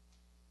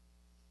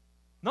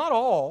 Not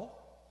all.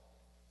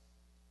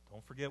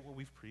 Don't forget what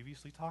we've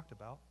previously talked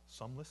about.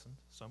 Some listened,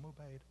 some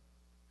obeyed.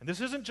 And this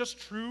isn't just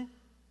true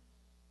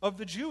of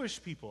the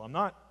Jewish people. I'm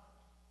not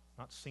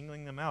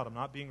singling them out. I'm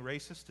not being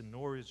racist, and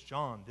nor is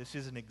John. This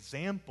is an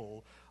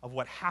example of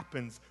what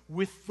happens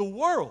with the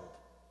world.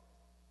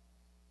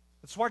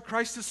 That's why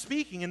Christ is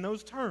speaking in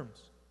those terms.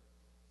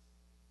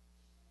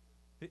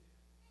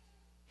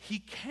 He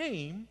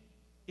came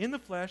in the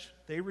flesh,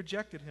 they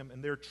rejected him,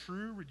 and their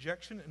true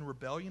rejection and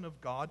rebellion of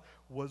God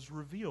was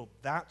revealed.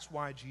 That's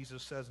why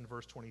Jesus says in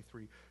verse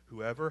 23,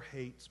 "Whoever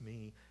hates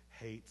me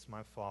hates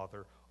my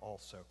Father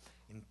also."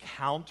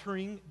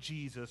 Encountering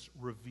Jesus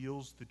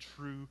reveals the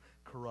true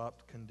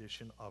corrupt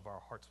condition of our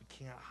hearts. We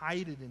can't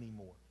hide it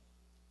anymore.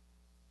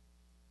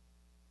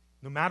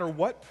 No matter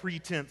what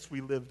pretense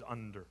we lived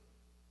under,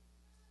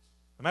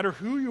 no matter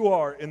who you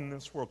are in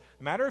this world,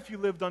 no matter if you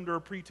lived under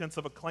a pretense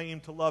of a claim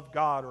to love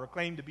God or a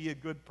claim to be a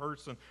good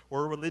person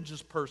or a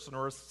religious person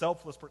or a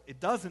selfless person, it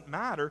doesn't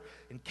matter.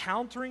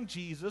 Encountering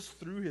Jesus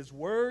through his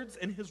words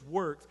and his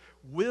works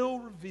will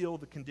reveal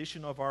the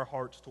condition of our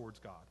hearts towards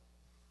God.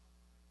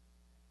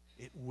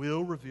 It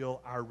will reveal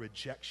our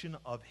rejection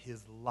of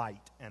his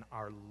light and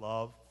our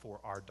love for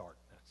our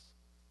darkness.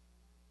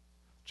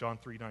 John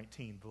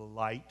 3:19, "The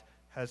light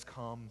has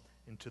come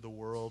into the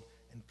world,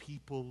 and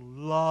people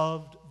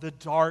loved the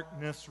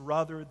darkness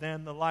rather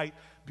than the light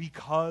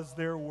because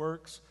their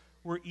works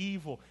were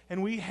evil."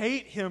 And we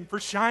hate him for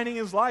shining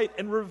his light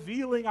and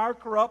revealing our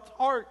corrupt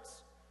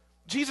hearts.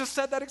 Jesus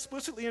said that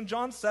explicitly in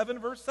John 7,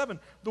 verse 7.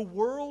 "The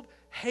world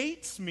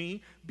hates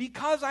me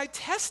because I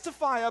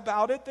testify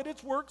about it that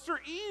its works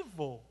are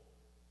evil."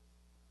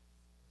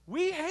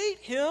 We hate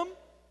him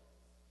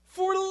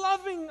for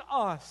loving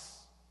us.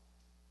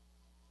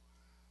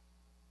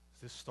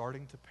 Is this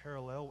starting to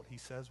parallel what he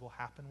says will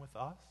happen with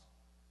us?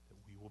 That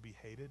we will be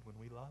hated when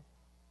we love?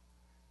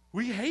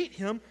 We hate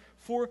him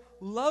for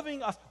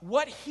loving us.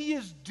 What he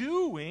is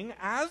doing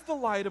as the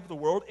light of the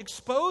world,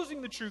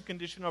 exposing the true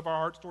condition of our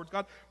hearts towards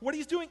God, what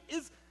he's doing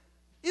is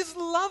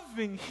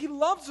loving. He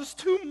loves us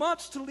too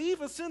much to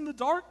leave us in the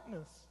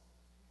darkness.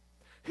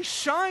 He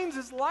shines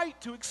his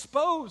light to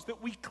expose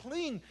that we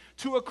cling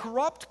to a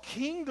corrupt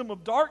kingdom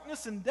of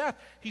darkness and death.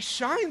 He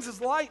shines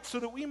his light so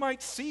that we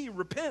might see,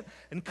 repent,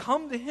 and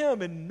come to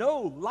him and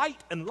know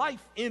light and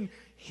life in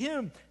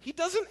him. He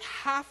doesn't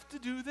have to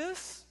do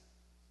this.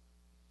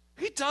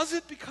 He does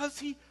it because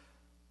he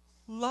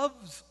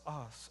loves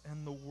us,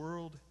 and the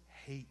world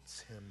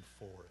hates him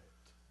for it.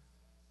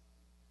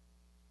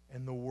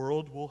 And the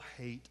world will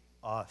hate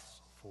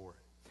us for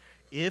it.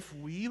 If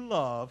we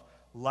love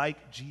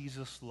like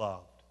Jesus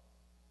loved,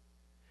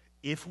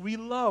 if we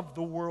love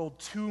the world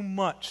too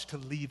much to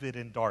leave it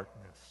in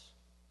darkness,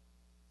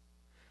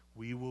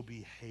 we will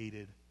be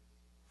hated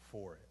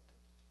for it.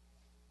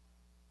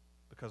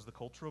 Because the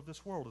culture of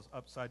this world is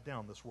upside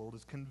down. This world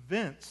is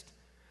convinced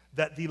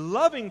that the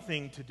loving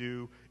thing to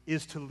do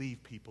is to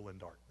leave people in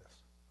darkness.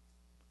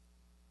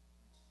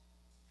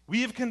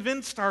 We have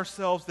convinced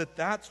ourselves that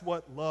that's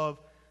what love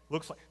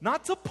looks like.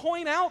 Not to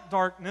point out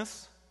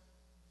darkness.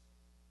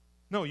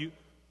 No, you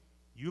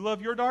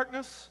love your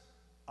darkness,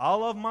 I'll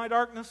love my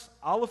darkness,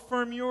 I'll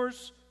affirm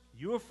yours,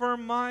 you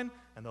affirm mine,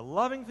 and the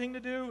loving thing to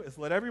do is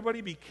let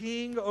everybody be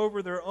king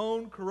over their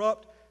own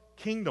corrupt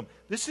kingdom.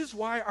 This is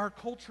why our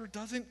culture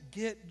doesn't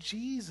get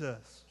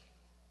Jesus.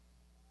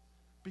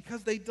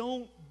 Because they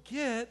don't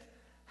get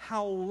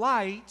how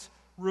light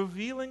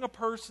revealing a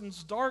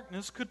person's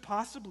darkness could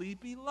possibly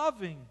be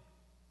loving.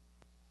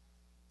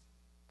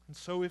 And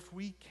so if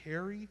we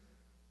carry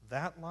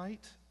that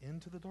light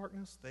into the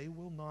darkness, they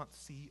will not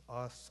see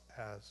us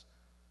as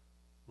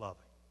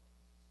loving,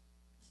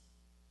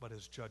 but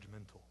as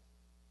judgmental.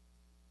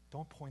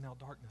 Don't point out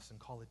darkness and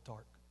call it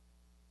dark.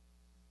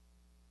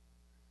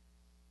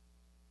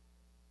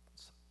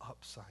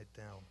 upside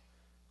down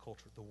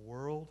culture. The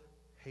world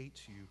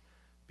hates you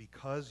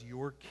because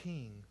your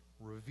king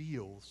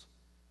reveals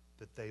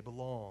that they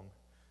belong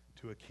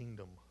to a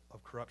kingdom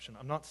of corruption.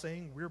 I'm not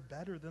saying we're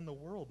better than the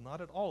world, not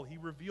at all. He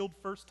revealed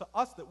first to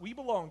us that we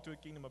belong to a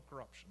kingdom of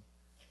corruption.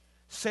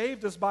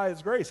 Saved us by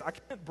his grace. I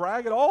can't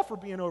brag at all for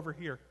being over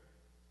here.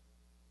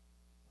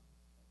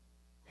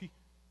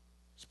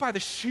 It's by the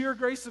sheer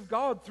grace of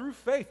God through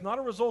faith, not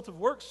a result of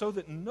works, so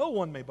that no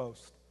one may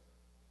boast.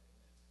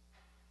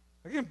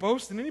 I can't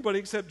boast in anybody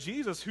except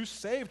Jesus, who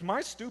saved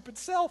my stupid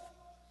self.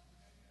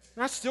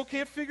 And I still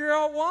can't figure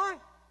out why.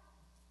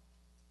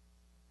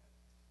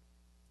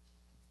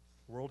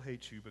 The world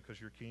hates you because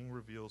your king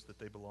reveals that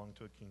they belong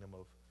to a kingdom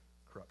of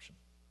corruption.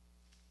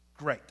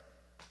 Great.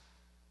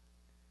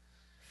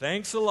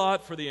 Thanks a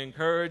lot for the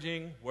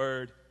encouraging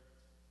word,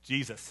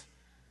 Jesus.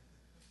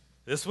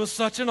 This was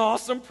such an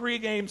awesome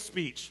pregame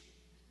speech.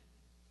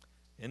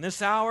 In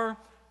this hour,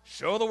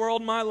 show the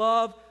world my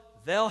love.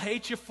 They'll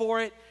hate you for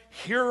it.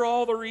 Here are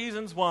all the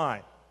reasons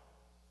why.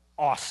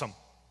 Awesome.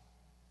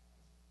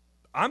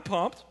 I'm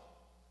pumped.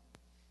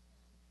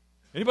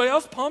 Anybody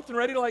else pumped and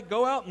ready to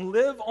go out and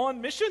live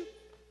on mission?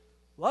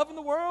 Loving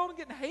the world and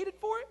getting hated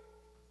for it?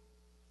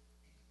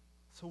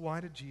 So why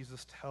did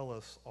Jesus tell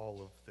us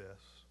all of this?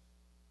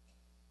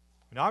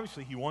 I mean,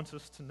 obviously he wants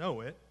us to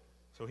know it,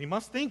 so he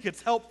must think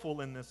it's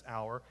helpful in this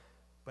hour.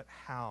 But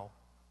how?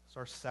 It's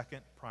our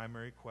second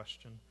primary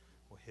question.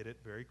 We'll hit it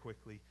very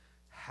quickly.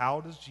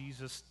 How does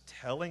Jesus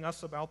telling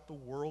us about the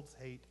world's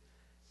hate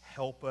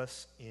help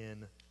us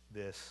in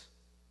this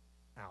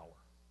hour?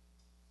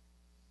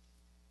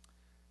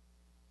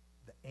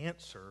 The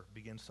answer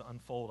begins to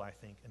unfold, I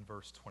think, in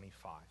verse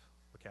 25.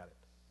 Look at it.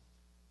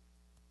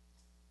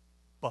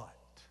 But.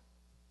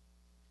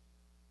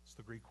 It's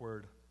the Greek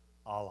word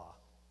Allah.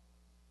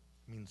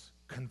 It means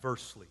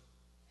conversely.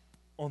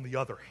 On the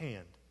other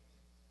hand.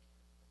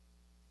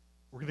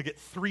 We're going to get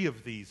 3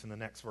 of these in the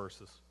next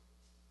verses.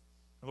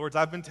 In other words,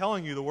 I've been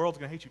telling you the world's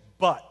going to hate you,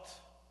 but,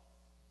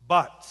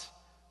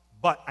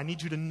 I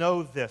need you to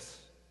know this.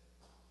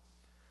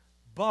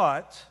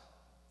 But,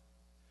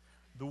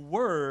 the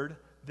word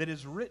that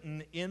is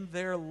written in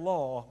their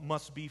law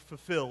must be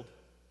fulfilled.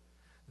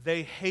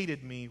 They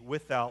hated me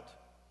without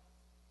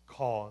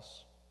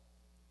cause.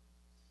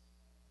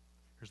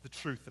 Here's the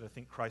truth that I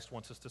think Christ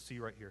wants us to see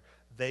right here.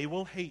 They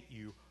will hate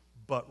you,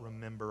 but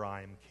remember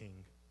I am king.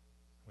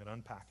 I'm going to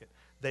unpack it.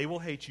 They will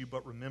hate you,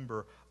 but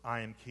remember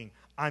I am king.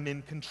 I'm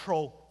in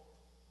control.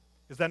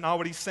 Is that not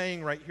what he's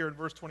saying right here in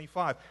verse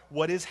 25?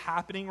 What is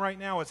happening right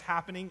now is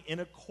happening in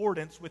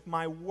accordance with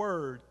my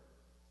word.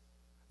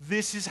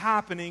 This is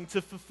happening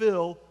to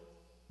fulfill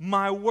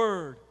my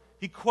word.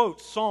 He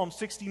quotes Psalm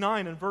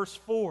 69 and verse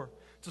 4.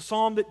 It's a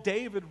psalm that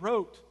David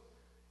wrote.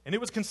 And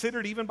it was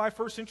considered, even by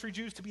first century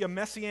Jews, to be a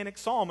messianic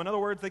psalm. In other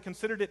words, they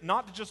considered it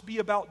not to just be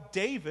about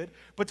David,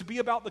 but to be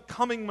about the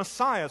coming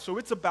Messiah. So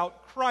it's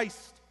about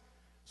Christ.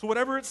 So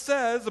whatever it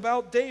says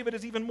about David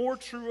is even more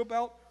true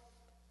about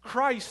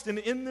Christ. And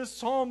in this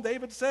psalm,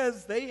 David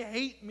says, they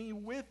hate me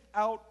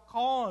without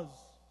cause.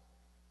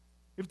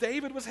 If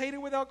David was hated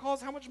without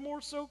cause, how much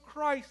more so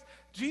Christ?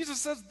 Jesus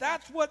says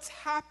that's what's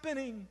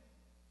happening.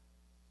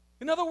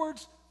 In other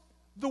words,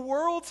 the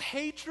world's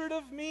hatred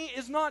of me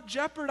is not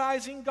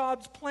jeopardizing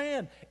God's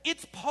plan.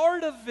 It's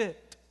part of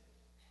it.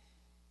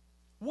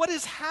 What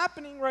is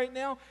happening right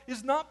now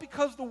is not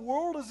because the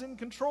world is in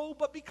control,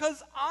 but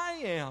because I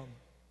am.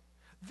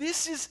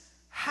 This is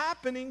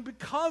happening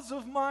because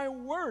of my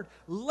word.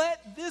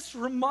 Let this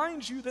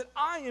remind you that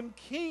I am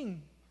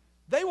king.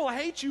 They will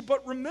hate you,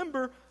 but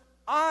remember,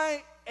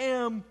 I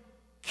am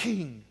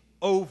king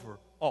over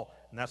all.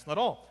 And that's not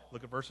all.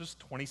 Look at verses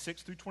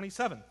 26 through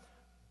 27.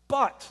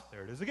 But,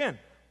 there it is again,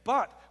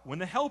 but when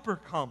the Helper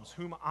comes,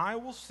 whom I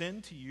will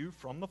send to you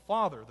from the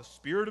Father, the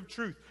Spirit of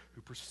truth,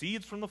 who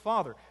proceeds from the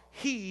Father,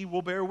 he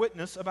will bear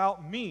witness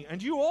about me.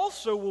 And you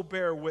also will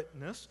bear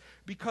witness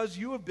because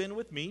you have been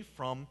with me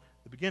from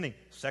the beginning.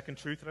 Second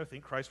truth that I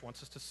think Christ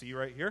wants us to see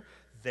right here.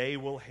 They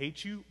will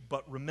hate you,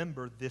 but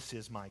remember, this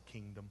is my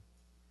kingdom.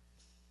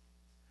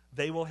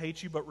 They will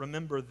hate you, but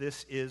remember,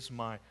 this is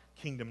my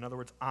kingdom. In other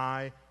words,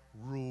 I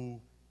rule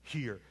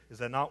here. Is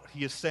that not what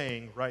he is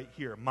saying right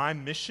here? My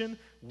mission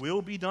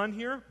will be done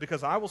here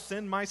because I will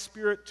send my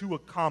Spirit to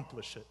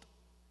accomplish it.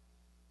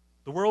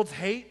 The world's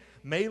hate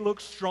may look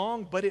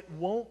strong, but it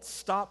won't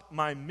stop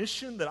my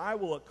mission that I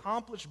will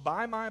accomplish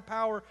by my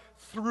power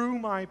through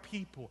my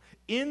people.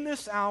 In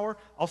this hour,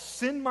 I'll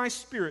send my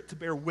Spirit to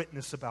bear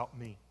witness about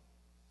me,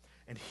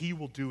 and he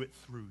will do it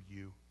through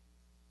you.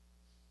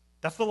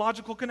 That's the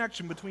logical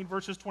connection between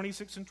verses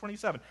 26 and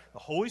 27. The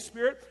Holy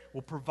Spirit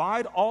will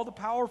provide all the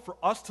power for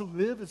us to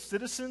live as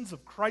citizens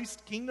of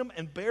Christ's kingdom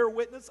and bear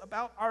witness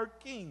about our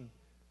King.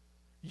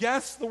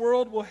 Yes, the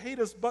world will hate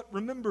us, but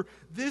remember,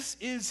 this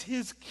is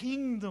his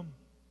kingdom.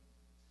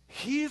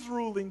 He's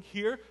ruling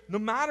here. No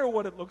matter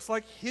what it looks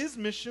like, his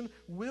mission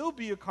will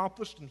be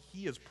accomplished, and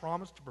he has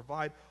promised to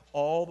provide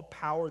all the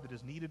power that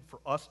is needed for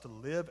us to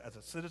live as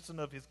a citizen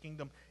of his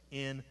kingdom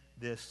in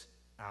this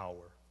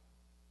hour.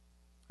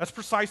 That's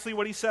precisely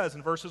what he says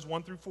in verses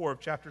 1 through 4 of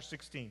chapter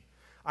 16.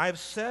 I have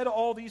said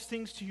all these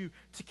things to you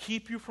to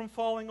keep you from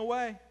falling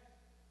away.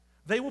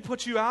 They will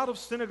put you out of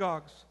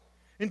synagogues.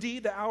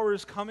 Indeed, the hour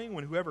is coming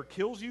when whoever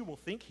kills you will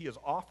think he is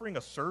offering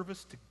a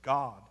service to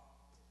God.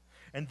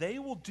 And they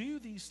will do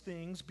these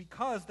things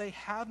because they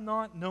have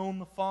not known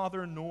the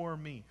Father nor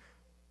me.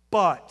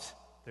 But,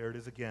 there it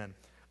is again,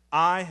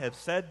 I have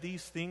said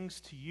these things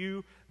to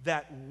you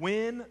that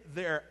when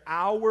their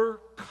hour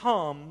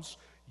comes,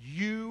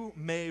 you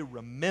may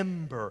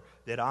remember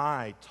that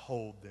I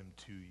told them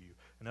to you.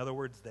 In other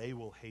words, they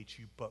will hate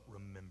you, but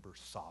remember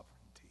sovereignty.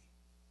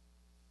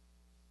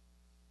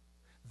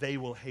 They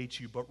will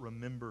hate you, but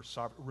remember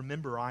sovereignty.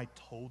 Remember, I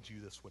told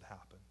you this would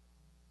happen.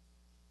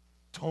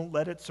 Don't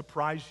let it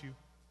surprise you.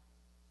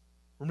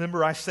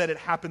 Remember, I said it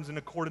happens in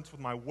accordance with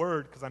my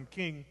word because I'm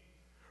king.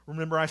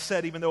 Remember, I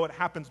said even though it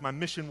happens, my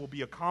mission will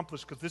be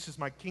accomplished because this is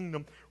my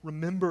kingdom.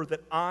 Remember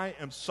that I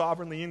am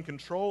sovereignly in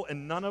control,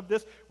 and none of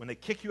this, when they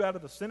kick you out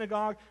of the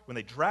synagogue, when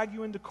they drag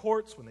you into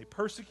courts, when they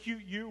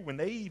persecute you, when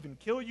they even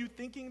kill you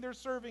thinking they're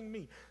serving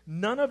me,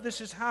 none of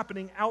this is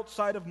happening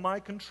outside of my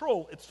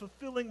control. It's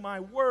fulfilling my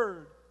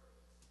word.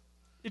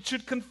 It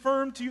should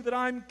confirm to you that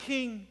I'm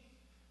king.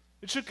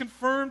 It should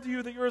confirm to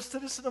you that you're a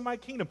citizen of my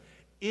kingdom.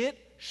 It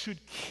should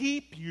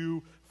keep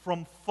you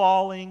from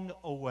falling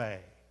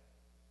away.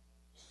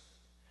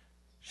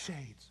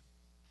 Shades,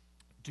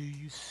 do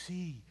you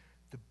see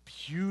the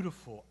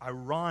beautiful,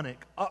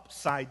 ironic,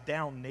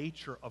 upside-down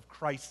nature of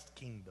Christ's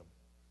kingdom?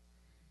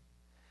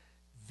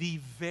 The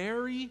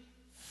very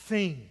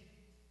thing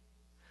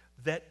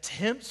that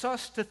tempts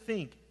us to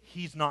think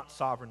he's not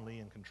sovereignly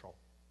in control.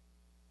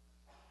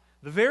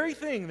 The very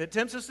thing that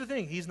tempts us to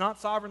think he's not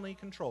sovereignly in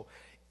control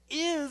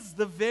is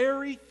the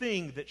very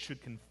thing that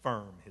should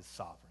confirm his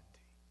sovereignty.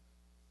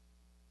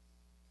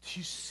 Do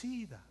you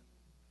see that?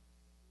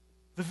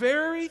 The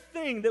very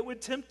thing that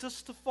would tempt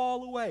us to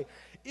fall away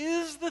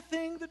is the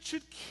thing that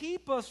should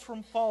keep us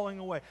from falling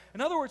away.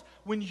 In other words,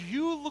 when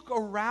you look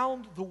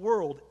around the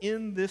world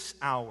in this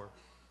hour,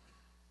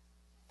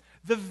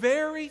 the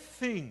very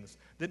things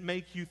that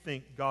make you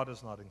think God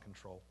is not in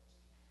control,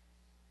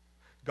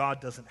 God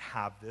doesn't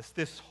have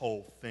this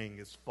whole thing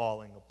is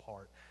falling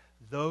apart,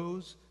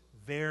 those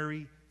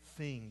very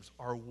things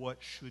are what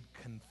should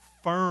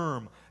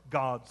confirm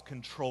God's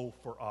control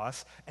for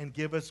us and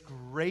give us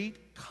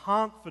great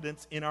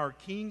confidence in our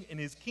King and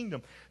his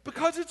kingdom,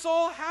 because it's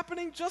all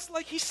happening just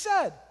like he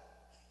said,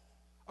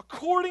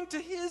 according to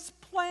his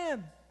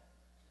plan.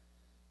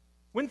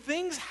 When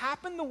things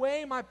happen the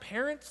way my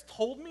parents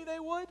told me they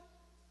would,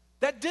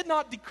 that did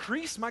not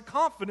decrease my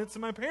confidence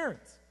in my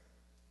parents.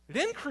 It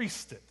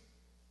increased it.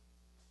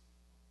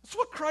 That's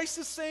what Christ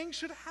is saying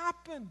should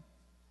happen.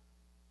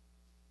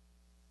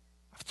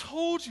 I've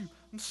told you,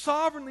 I'm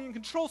sovereignly in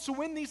control, so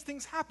when these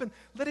things happen,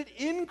 let it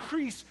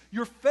increase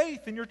your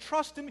faith and your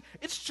trust in me.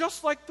 It's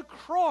just like the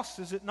cross,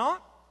 is it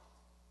not?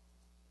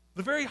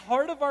 The very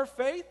heart of our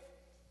faith.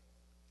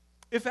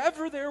 If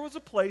ever there was a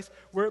place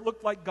where it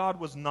looked like God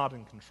was not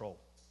in control,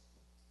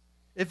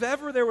 if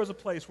ever there was a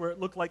place where it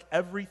looked like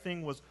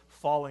everything was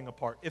falling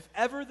apart, if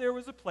ever there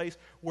was a place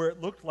where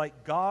it looked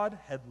like God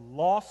had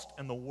lost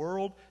and the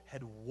world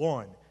had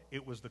won,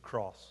 it was the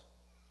cross.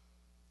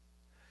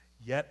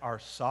 Yet our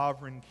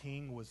sovereign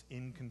King was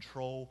in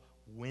control,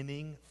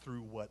 winning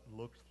through what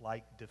looked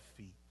like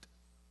defeat.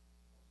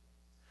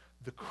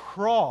 The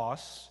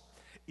cross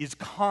is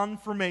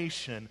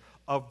confirmation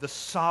of the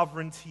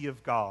sovereignty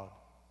of God.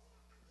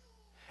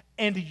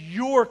 And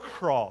your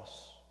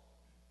cross,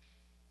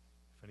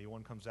 if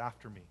anyone comes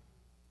after me,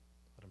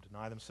 let them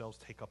deny themselves,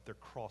 take up their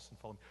cross and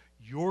follow me.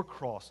 Your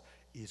cross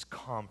is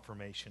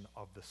confirmation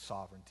of the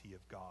sovereignty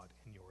of God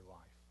in your life.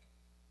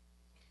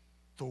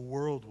 The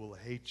world will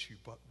hate you,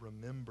 but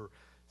remember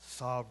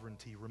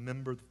sovereignty.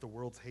 Remember that the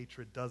world's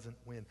hatred doesn't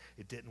win.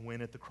 It didn't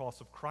win at the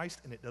cross of Christ,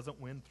 and it doesn't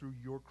win through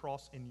your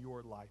cross in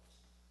your life.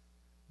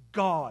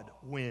 God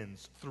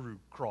wins through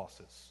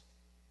crosses.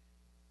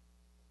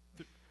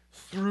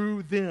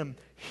 Through them,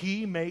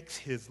 he makes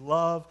his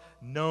love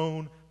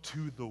known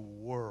to the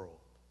world.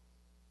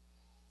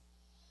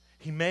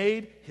 He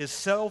made his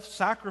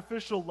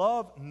self-sacrificial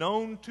love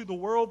known to the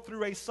world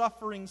through a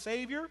suffering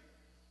Savior.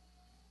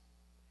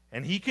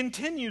 And he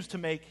continues to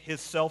make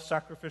his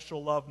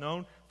self-sacrificial love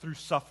known through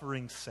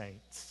suffering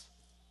saints.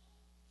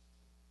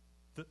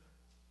 The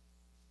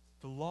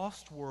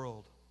lost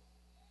world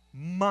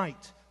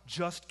might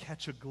just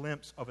catch a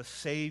glimpse of a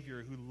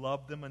Savior who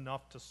loved them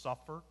enough to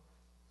suffer,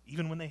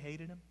 even when they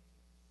hated him.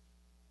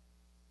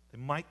 They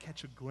might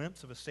catch a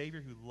glimpse of a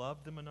Savior who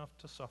loved them enough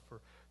to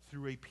suffer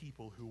through a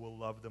people who will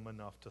love them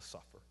enough to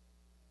suffer,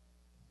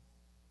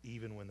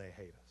 even when they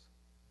hate us.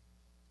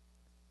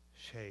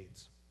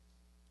 Shades,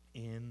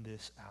 in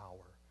this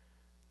hour,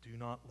 do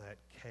not let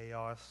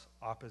chaos,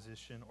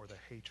 opposition, or the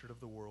hatred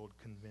of the world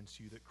convince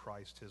you that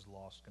Christ has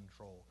lost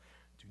control.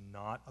 Do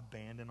not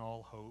abandon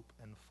all hope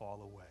and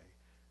fall away.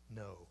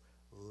 No,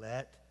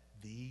 let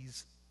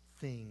these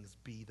things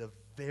be the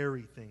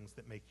very things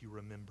that make you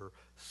remember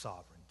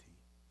sovereignty.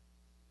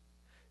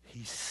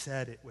 He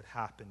said it would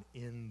happen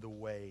in the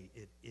way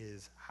it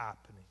is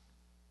happening.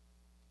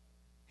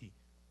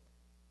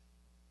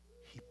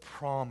 He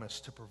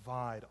promised to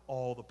provide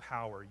all the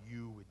power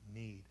you would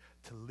need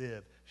to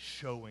live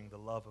showing the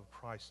love of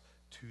Christ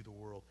to the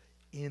world.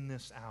 In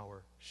this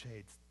hour,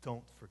 Shades,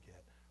 don't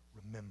forget,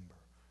 remember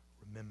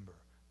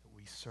that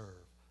we serve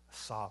a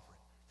sovereign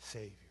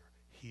Savior.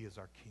 He is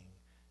our King,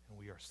 and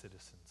we are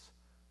citizens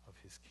of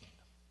his kingdom.